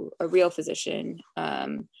to a real physician.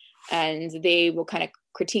 And they will kind of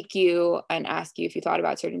critique you and ask you if you thought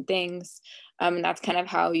about certain things. And that's kind of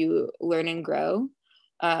how you learn and grow,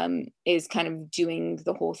 is kind of doing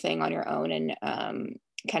the whole thing on your own and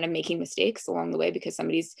kind of making mistakes along the way because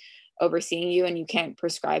somebody's overseeing you and you can't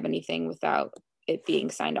prescribe anything without it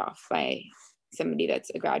being signed off by somebody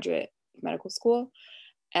that's a graduate of medical school.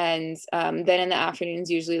 And then in the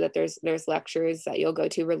afternoons, usually that there's lectures that you'll go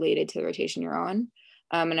to related to the rotation you're on.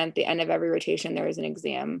 And at the end of every rotation, there is an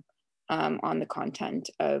exam on the content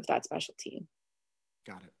of that specialty.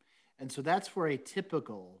 Got it. And so that's for a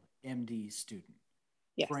typical MD student.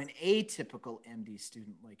 Yes. For an atypical MD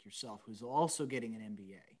student like yourself, who's also getting an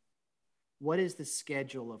MBA, what is the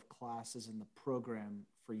schedule of classes in the program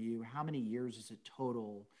for you? How many years is it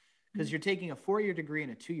total? Because you're taking a 4-year degree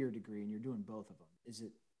and a 2-year degree, and you're doing both of them. Is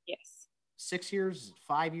it yes 6 years? Is it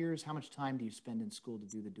 5 years? How much time do you spend in school to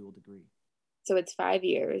do the dual degree? So it's 5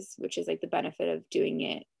 years, which is like the benefit of doing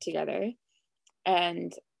it together.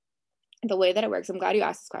 And the way that it works, I'm glad you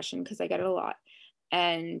asked this question because I get it a lot.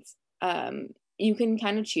 And you can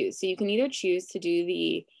kind of choose. So you can either choose to do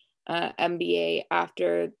the MBA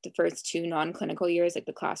after the first 2 non-clinical years, like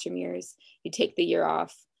the classroom years. You take the year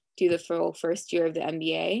off, do the full first year of the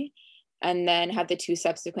MBA, and then have the 2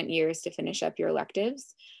 subsequent years to finish up your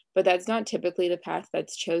electives. But that's not typically the path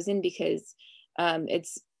that's chosen because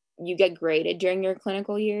you get graded during your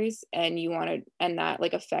clinical years, and and that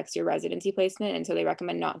like affects your residency placement. And so they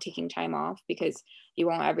recommend not taking time off because you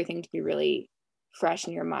want everything to be really fresh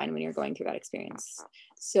in your mind when you're going through that experience.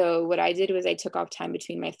 So what I did was I took off time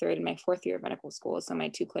between my 3rd and my 4th year of medical school, so my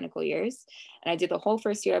 2 clinical years, and I did the whole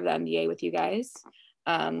first year of the MBA with you guys.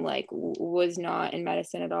 Was not in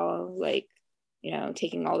medicine at all, like,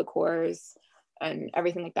 taking all the cores and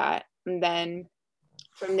everything like that. And then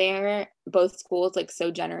from there, both schools like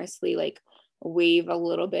so generously like waive a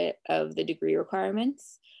little bit of the degree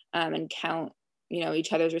requirements and count,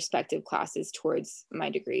 each other's respective classes towards my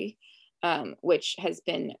degree, which has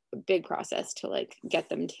been a big process to like get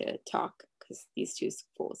them to talk because these 2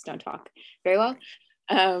 schools don't talk very well.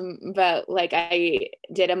 But like I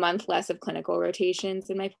did a month less of clinical rotations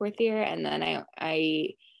in my 4th year, and then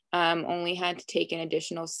I only had to take an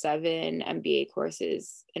additional 7 MBA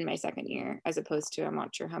courses in my 2nd year, as opposed to, I'm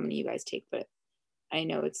not sure how many you guys take, but I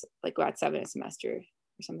know it's like about 7 a semester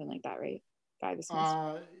or something like that, right? 5 a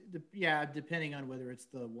semester. Yeah, depending on whether it's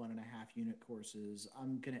the 1.5 unit courses.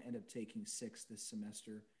 I'm going to end up taking 6 this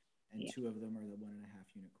semester, and 2 of them are the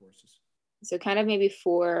 1.5 unit courses. So kind of maybe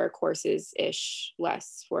 4 courses-ish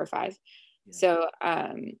less, 4 or 5. Yeah. So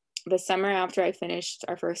the summer after I finished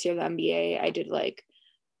our first year of the MBA, I did like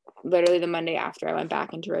literally the Monday after I went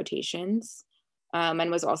back into rotations,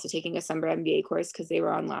 and was also taking a summer MBA course because they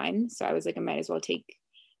were online. So I was like, I might as well take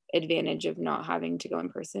advantage of not having to go in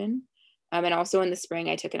person. And also in the spring,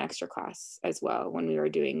 I took an extra class as well when we were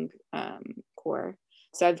doing core.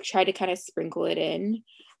 So I've tried to kind of sprinkle it in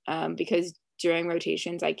because during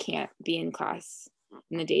rotations, I can't be in class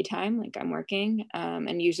in the daytime, like I'm working.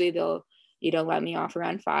 And usually they'll, let me off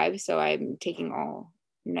around 5. So I'm taking all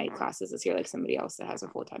night classes this year, like somebody else that has a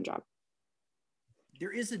full-time job.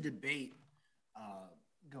 There is a debate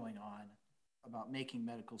going on about making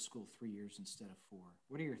medical school 3 years instead of 4.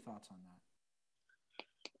 What are your thoughts on that?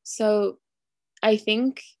 So I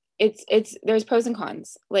think there's pros and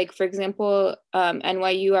cons. Like, for example,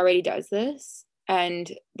 NYU already does this. And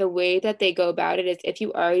the way that they go about it is if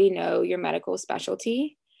you already know your medical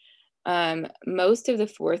specialty, most of the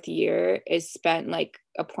 4th year is spent like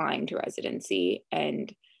applying to residency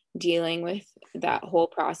and dealing with that whole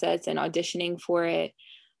process and auditioning for it.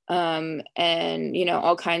 And,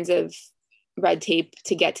 all kinds of red tape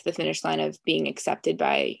to get to the finish line of being accepted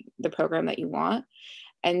by the program that you want.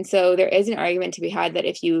 And so there is an argument to be had that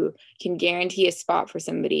if you can guarantee a spot for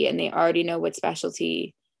somebody and they already know what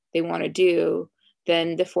specialty they want to do,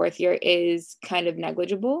 then the 4th year is kind of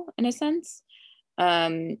negligible in a sense.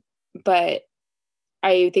 But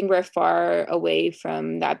I think we're far away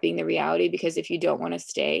from that being the reality, because if you don't want to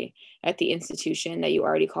stay at the institution that you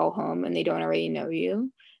already call home and they don't already know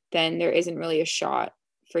you, then there isn't really a shot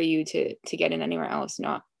for you to get in anywhere else,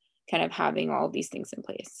 not kind of having all of these things in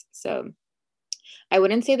place. So I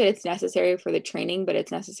wouldn't say that it's necessary for the training, but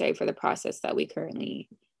it's necessary for the process that we currently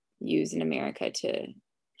use in America to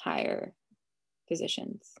hire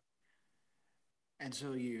physicians. And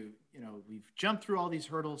so we've jumped through all these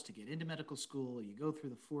hurdles to get into medical school. You go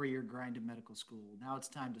through the 4-year grind of medical school. Now it's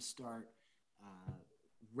time to start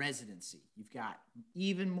residency. You've got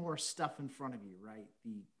even more stuff in front of you, right?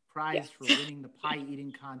 The prize for winning the pie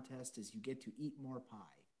eating contest is you get to eat more pie.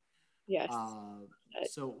 Yes.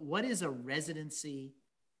 So what is a residency?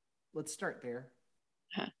 Let's start there.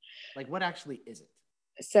 Like, what actually is it?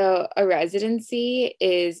 So a residency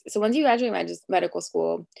is, so once you graduate medical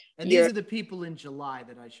school. And these are the people in July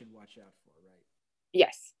that I should watch out for, right?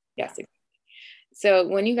 Yes. Yes. Yeah. So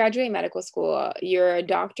when you graduate medical school, you're a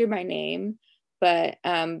doctor by name, but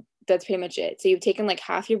that's pretty much it. So you've taken like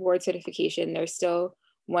half your board certification. There's still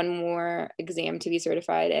one more exam to be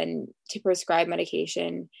certified and to prescribe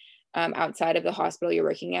medication outside of the hospital you're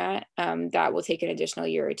working at. That will take an additional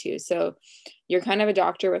year or 2. So you're kind of a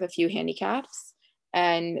doctor with a few handicaps.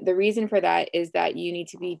 And the reason for that is that you need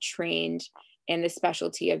to be trained in the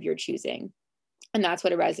specialty of your choosing. And that's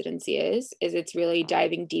what a residency is it's really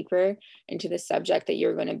diving deeper into the subject that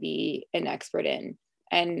you're going to be an expert in.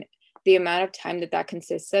 And the amount of time that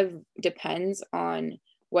consists of depends on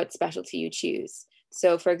what specialty you choose.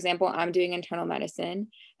 So for example, I'm doing internal medicine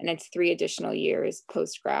and it's 3 additional years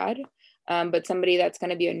post-grad. But somebody that's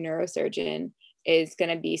going to be a neurosurgeon is going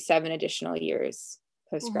to be 7 additional years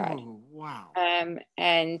post-grad. Ooh, wow.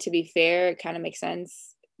 And to be fair, it kind of makes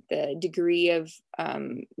sense. The degree of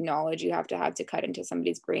knowledge you have to cut into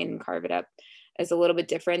somebody's brain and carve it up is a little bit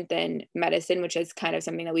different than medicine, which is kind of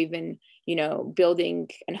something that we've been, building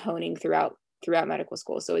and honing throughout medical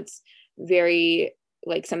school. So it's very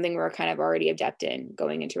like something we're kind of already adept in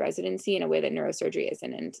going into residency in a way that neurosurgery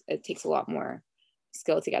isn't, and it takes a lot more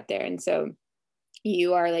skill to get there. And so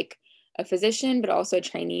you are like a physician, but also a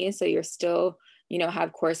trainee. So you're still,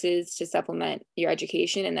 have courses to supplement your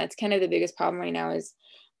education. And that's kind of the biggest problem right now is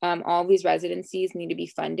all of these residencies need to be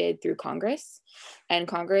funded through Congress, and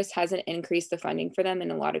Congress hasn't increased the funding for them in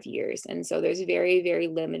a lot of years. And so there's very, very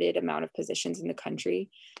limited amount of positions in the country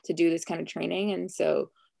to do this kind of training. And so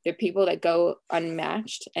there are people that go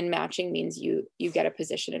unmatched, and matching means you get a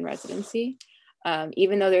position in residency.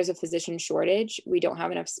 Even though there's a physician shortage, we don't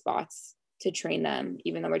have enough spots to train them,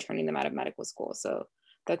 even though we're turning them out of medical school. So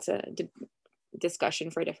that's a discussion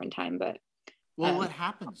for a different time. But what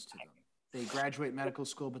happens to them? They graduate medical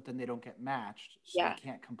school, but then they don't get matched, so they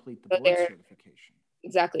can't complete the board certification.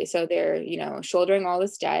 Exactly. So they're, shouldering all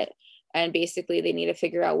this debt, and basically they need to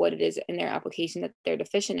figure out what it is in their application that they're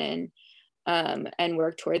deficient in, and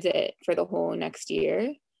work towards it for the whole next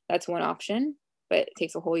year. That's one option, but it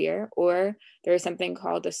takes a whole year. Or there's something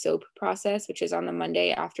called the SOAP process, which is on the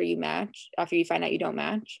Monday after you find out you don't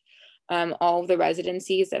match. All of the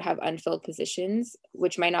residencies that have unfilled positions,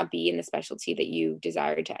 which might not be in the specialty that you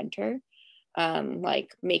desire to enter,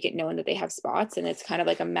 make it known that they have spots, and it's kind of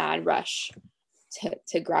like a mad rush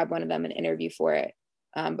to grab one of them and interview for it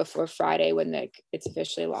before Friday when it's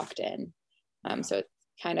officially locked in. So it's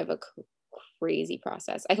kind of a crazy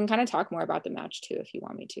process. I can kind of talk more about the match too if you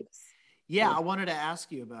want me to. Yeah, I wanted to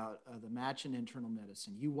ask you about the match in internal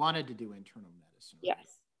medicine. You wanted to do internal medicine, right?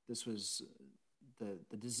 Yes. This was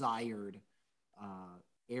the desired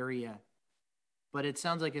area, but it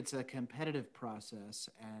sounds like it's a competitive process,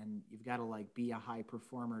 and you've got to be a high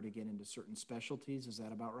performer to get into certain specialties. Is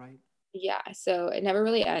that about right? Yeah, so it never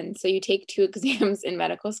really ends. So you take 2 exams in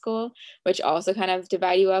medical school, which also kind of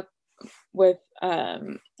divide you up with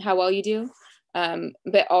how well you do,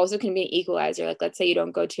 but also can be an equalizer. Like, let's say you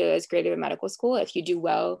don't go to as great of a medical school. If you do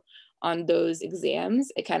well on those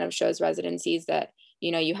exams, it kind of shows residencies that,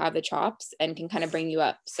 you have the chops and can kind of bring you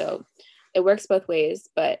up. So it works both ways,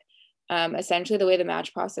 but essentially the way the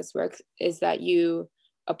match process works is that you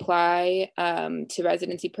apply to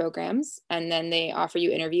residency programs, and then they offer you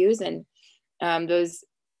interviews, and those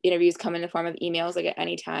interviews come in the form of emails at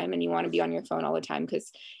any time, and you want to be on your phone all the time,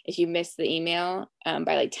 because if you miss the email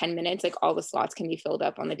by 10 minutes, all the slots can be filled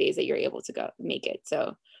up on the days that you're able to go make it.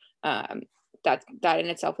 So that in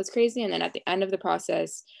itself is crazy. And then at the end of the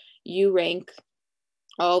process, you rank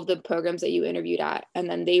all of the programs that you interviewed at, and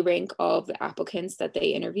then they rank all of the applicants that they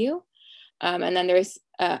interview. And then there's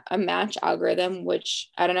a match algorithm, which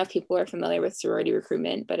I don't know if people are familiar with sorority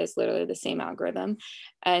recruitment, but it's literally the same algorithm.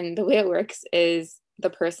 And the way it works is the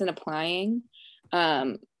person applying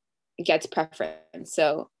gets preference.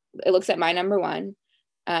 So it looks at my number 1,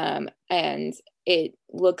 and it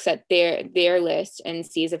looks at their list and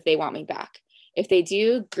sees if they want me back. If they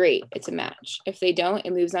do, great, it's a match. If they don't,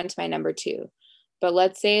 it moves on to my number 2. But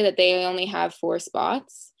let's say that they only have 4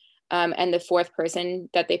 spots, and the 4th person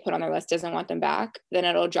that they put on their list doesn't want them back, then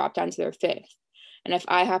it'll drop down to their 5th. And if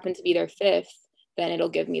I happen to be their 5th, then it'll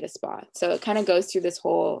give me the spot. So it kind of goes through this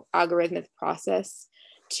whole algorithmic process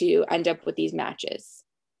to end up with these matches,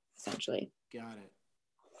 essentially. Got it.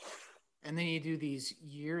 And then you do these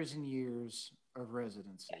years and years of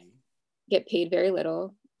residency. Get paid very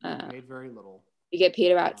little. Paid very little. You get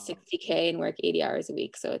paid about $60K and work 80 hours a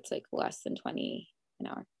week. So it's less than 20 an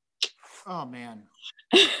hour. Oh, man.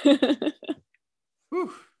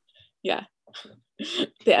 Whew. Yeah.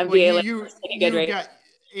 The MBA you got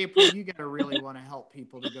April, you got to really want to help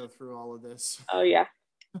people to go through all of this. Oh, yeah.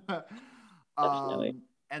 Definitely.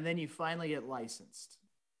 And then you finally get licensed.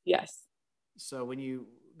 Yes. So when you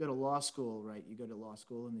go to law school, right, you go to law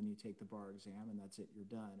school and then you take the bar exam, and that's it, you're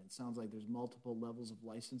done. It sounds like there's multiple levels of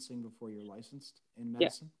licensing before you're licensed in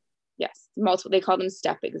medicine. Yes. Multiple, they call them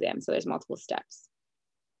step exams. So there's multiple steps.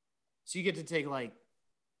 So you get to take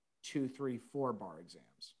 2, 3, 4 bar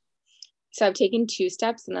exams. So I've taken 2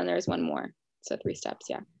 steps, and then there's 1 more. So 3 steps.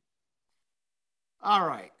 Yeah. All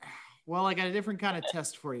right. Well, I got a different kind of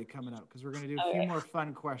test for you coming up, because we're going to do a few more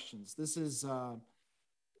fun questions. This is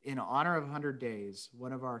in honor of 100 days,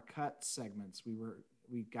 one of our cut segments.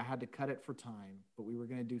 We had to cut it for time, but we were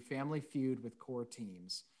going to do Family Feud with core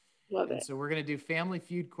teams. Love it. So we're going to do Family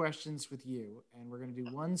Feud questions with you, and we're going to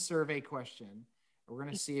do 1 survey question. We're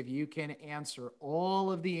going to see if you can answer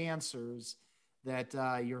all of the answers that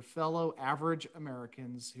your fellow average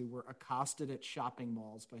Americans who were accosted at shopping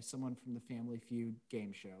malls by someone from the Family Feud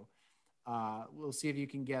game show. We'll see if you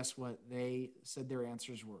can guess what they said their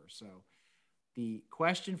answers were. So the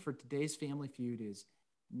question for today's Family Feud is,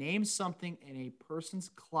 name something in a person's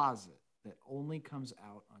closet that only comes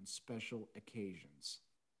out on special occasions.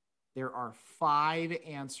 There are 5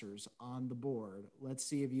 answers on the board. Let's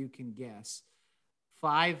see if you can guess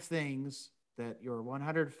 5 things that your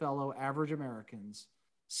 100 fellow average Americans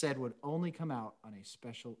said would only come out on a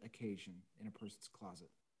special occasion in a person's closet.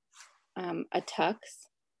 A tux.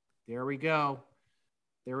 There we go.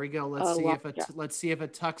 There we go. Let's see if a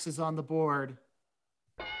tux is on the board.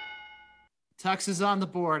 Tux is on the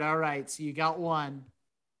board. All right. So you got 1.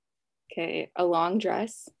 Okay. A long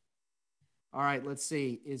dress. All right. Let's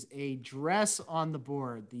see. Is a dress on the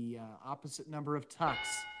board? The opposite number of tux.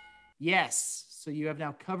 Yes. So you have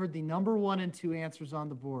now covered the number 1 and 2 answers on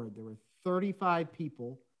the board. There were 35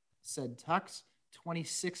 people said tux,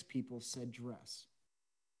 26 people said dress.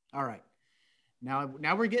 All right. Now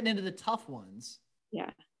we're getting into the tough ones. Yeah.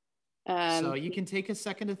 So you can take a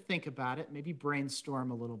second to think about it, maybe brainstorm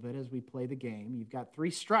a little bit as we play the game. You've got 3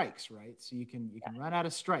 strikes, right? So you can run out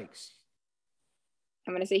of strikes.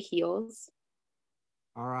 I'm going to say heels.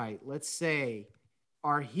 All right. Let's say,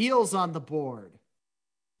 are heels on the board?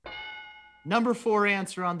 Number 4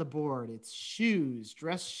 answer on the board. It's shoes,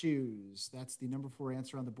 dress shoes. That's the number 4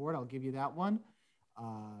 answer on the board. I'll give you that one.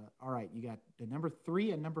 All right, you got the number 3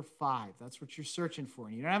 and number 5. That's what you're searching for.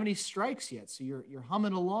 And you don't have any strikes yet, so you're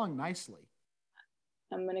humming along nicely.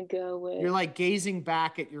 I'm gonna go with. You're like gazing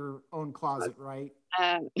back at your own closet, right?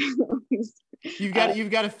 You've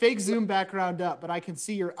got a fake Zoom background up, but I can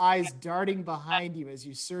see your eyes darting behind you as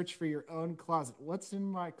you search for your own closet. What's in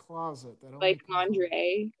my closet? Like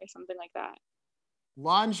lingerie or something like that.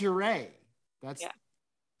 Lingerie. That's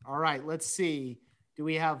all right. Let's see. Do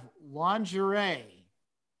we have lingerie?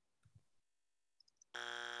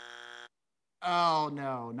 Oh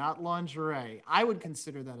no, not lingerie. I would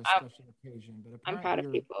consider that a special occasion, but I'm proud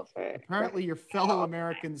of people for. Apparently, your fellow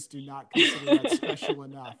Americans do not consider that special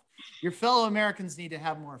enough. Your fellow Americans need to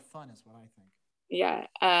have more fun, is what I think. Yeah,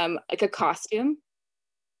 like a costume.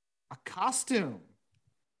 A costume.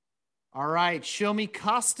 All right, show me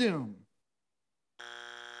costume.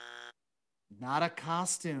 Not a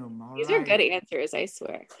costume. These are good answers, I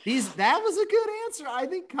swear. That was a good answer. I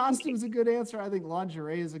think costume is a good answer. I think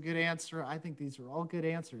lingerie is a good answer. I think these are all good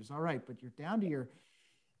answers. All right, but you're down to your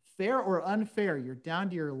fair or unfair. You're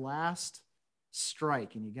down to your last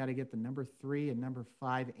strike, and you got to get the number 3 and number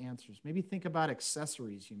 5 answers. Maybe think about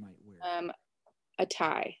accessories you might wear. A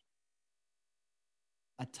tie.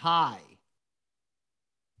 A tie.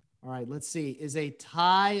 All right, let's see. Is a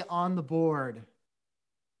tie on the board?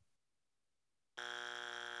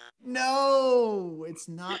 No, it's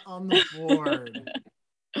not on the board.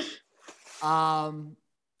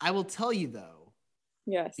 I will tell you though.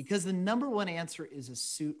 Yes. Because the number 1 answer is a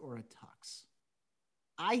suit or a tux.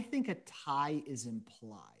 I think a tie is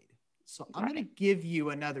implied. So I'm going to give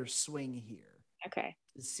you another swing here. Okay.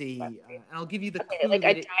 To see. I'll give you the clue like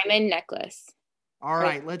a diamond necklace. All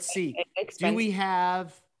right, let's see. Do we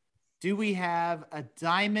have a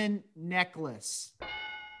diamond necklace?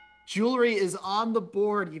 Jewelry is on the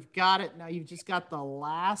board. You've got it. Now you've just got the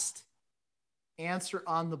last answer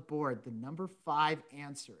on the board, the number 5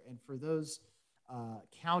 answer. And for those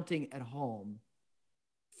counting at home,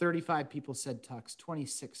 35 people said tux,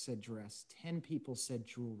 26 said dress, 10 people said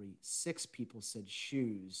jewelry, 6 people said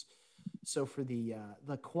shoes. So for the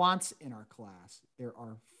quants in our class, there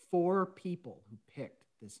are 4 people who picked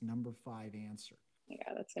this number 5 answer.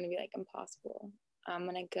 Yeah, that's going to be like impossible. I'm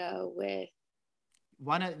going to go with.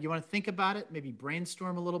 You want to think about it? Maybe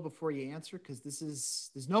brainstorm a little before you answer, because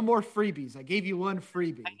there's no more freebies. I gave you 1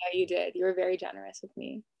 freebie. I know you did. You were very generous with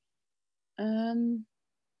me. I'm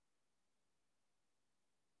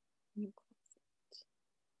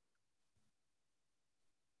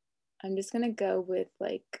just gonna go with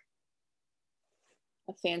like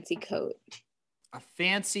a fancy coat. A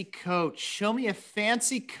fancy coat. Show me a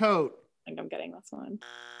fancy coat. I think I'm getting this one.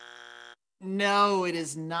 No, it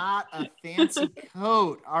is not a fancy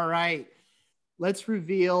coat. All right. Let's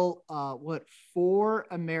reveal what 4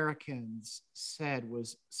 Americans said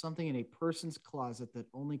was something in a person's closet that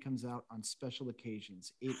only comes out on special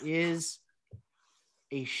occasions. It is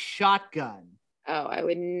a shotgun. Oh, I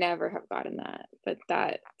would never have gotten that, but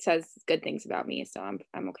that says good things about me, so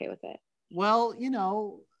I'm okay with it. Well,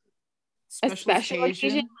 special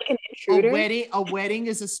occasion, like an intruder. A wedding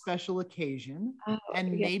is a special occasion,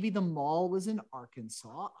 and maybe the mall was in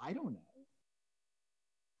Arkansas. I don't know.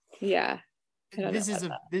 Yeah. This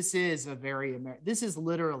is a very this is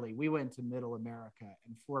literally, we went to middle America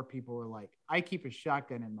and 4 people were like, I keep a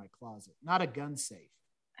shotgun in my closet, not a gun safe.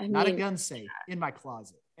 Not a gun safe in my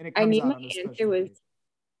closet. And it comes out on a special occasion.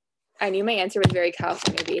 I knew my answer was very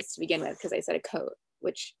California based to begin with because I said a coat,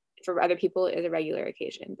 which for other people is a regular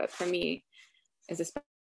occasion, but for me is a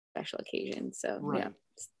special occasion. So right.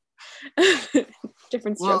 Yeah.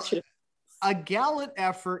 Different strokes. Well, a gallant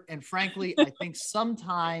effort, and frankly, I think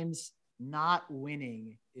sometimes not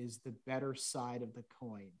winning is the better side of the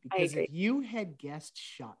coin, because if you had guessed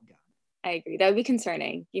shotgun, I agree, that would be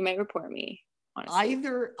concerning. You might report me, honestly.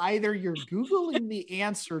 Either you're Googling the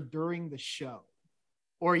answer during the show,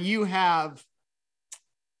 or we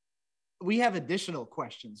have additional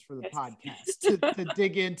questions for the podcast to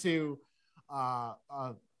dig into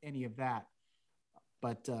any of that.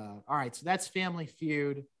 But all right, so that's Family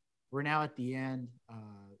Feud. We're now at the end.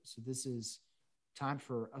 So this is time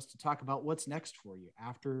for us to talk about what's next for you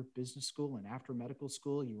after business school and after medical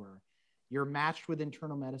school. You're matched with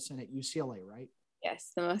internal medicine at UCLA, right?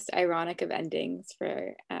 Yes, the most ironic of endings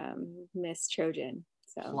for Miss Trojan.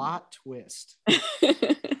 So plot twist.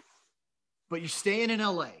 But you're staying in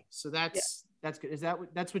LA, so that's good.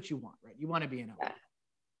 That's what you want, right? You want to be in LA.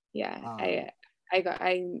 Yeah.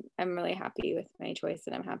 I'm really happy with my choice,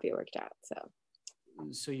 and I'm happy it worked out.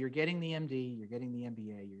 So you're getting the MD, you're getting the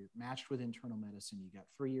MBA, you're matched with internal medicine. You got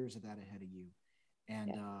 3 years of that ahead of you.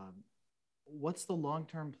 And what's the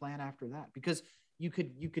long-term plan after that? Because you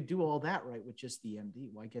could do all that, right, with just the MD.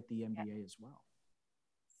 Why get the MBA as well?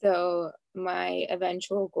 So my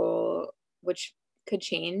eventual goal, which could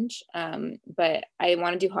change, but I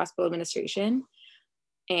want to do hospital administration,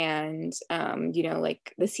 and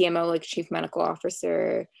like the CMO, like chief medical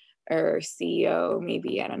officer or CEO,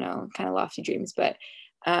 maybe, I don't know, kind of lofty dreams, but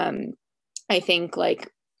I think like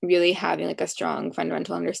really having like a strong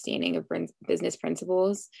fundamental understanding of business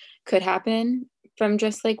principles could happen from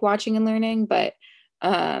just like watching and learning. But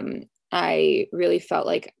I really felt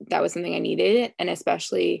like that was something I needed, and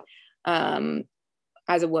especially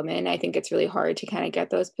as a woman, I think it's really hard to kind of get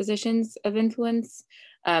those positions of influence.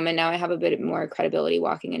 And now I have a bit more credibility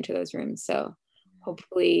walking into those rooms. So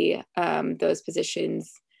hopefully those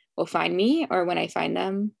positions will find me, or when I find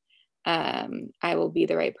them, I will be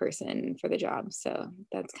the right person for the job. So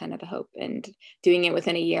that's kind of the hope, and doing it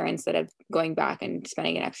within a year instead of going back and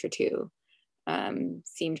spending an extra 2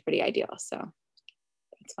 seemed pretty ideal. So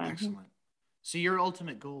that's fine. Excellent. So your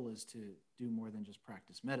ultimate goal is to do more than just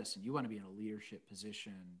practice medicine. You want to be in a leadership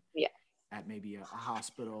position at maybe a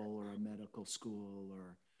hospital or a medical school,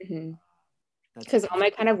 or because all my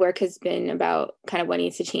kind of work has been about kind of what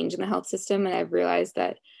needs to change in the health system. And I've realized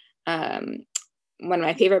that one of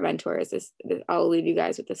my favorite mentors is, I'll leave you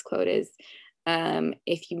guys with this quote, is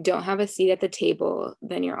if you don't have a seat at the table,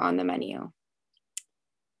 then you're on the menu.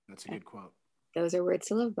 That's a good quote. Those are words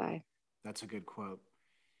to live by. That's a good quote.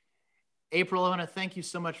 April, I want to thank you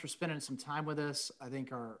so much for spending some time with us. I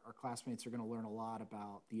think our classmates are going to learn a lot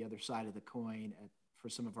about the other side of the coin for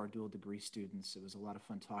some of our dual degree students. It was a lot of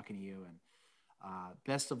fun talking to you, and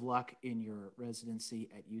best of luck in your residency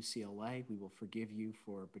at UCLA. We will forgive you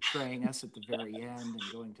for betraying us at the very end and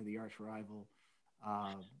going to the arch rival.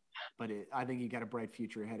 But I think you got a bright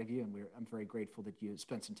future ahead of you, and I'm very grateful that you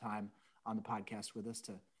spent some time on the podcast with us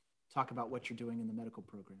to talk about what you're doing in the medical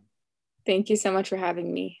program. Thank you so much for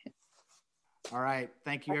having me. All right.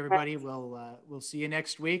 Thank you, everybody. We'll see you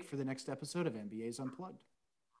next week for the next episode of MBAs Unplugged.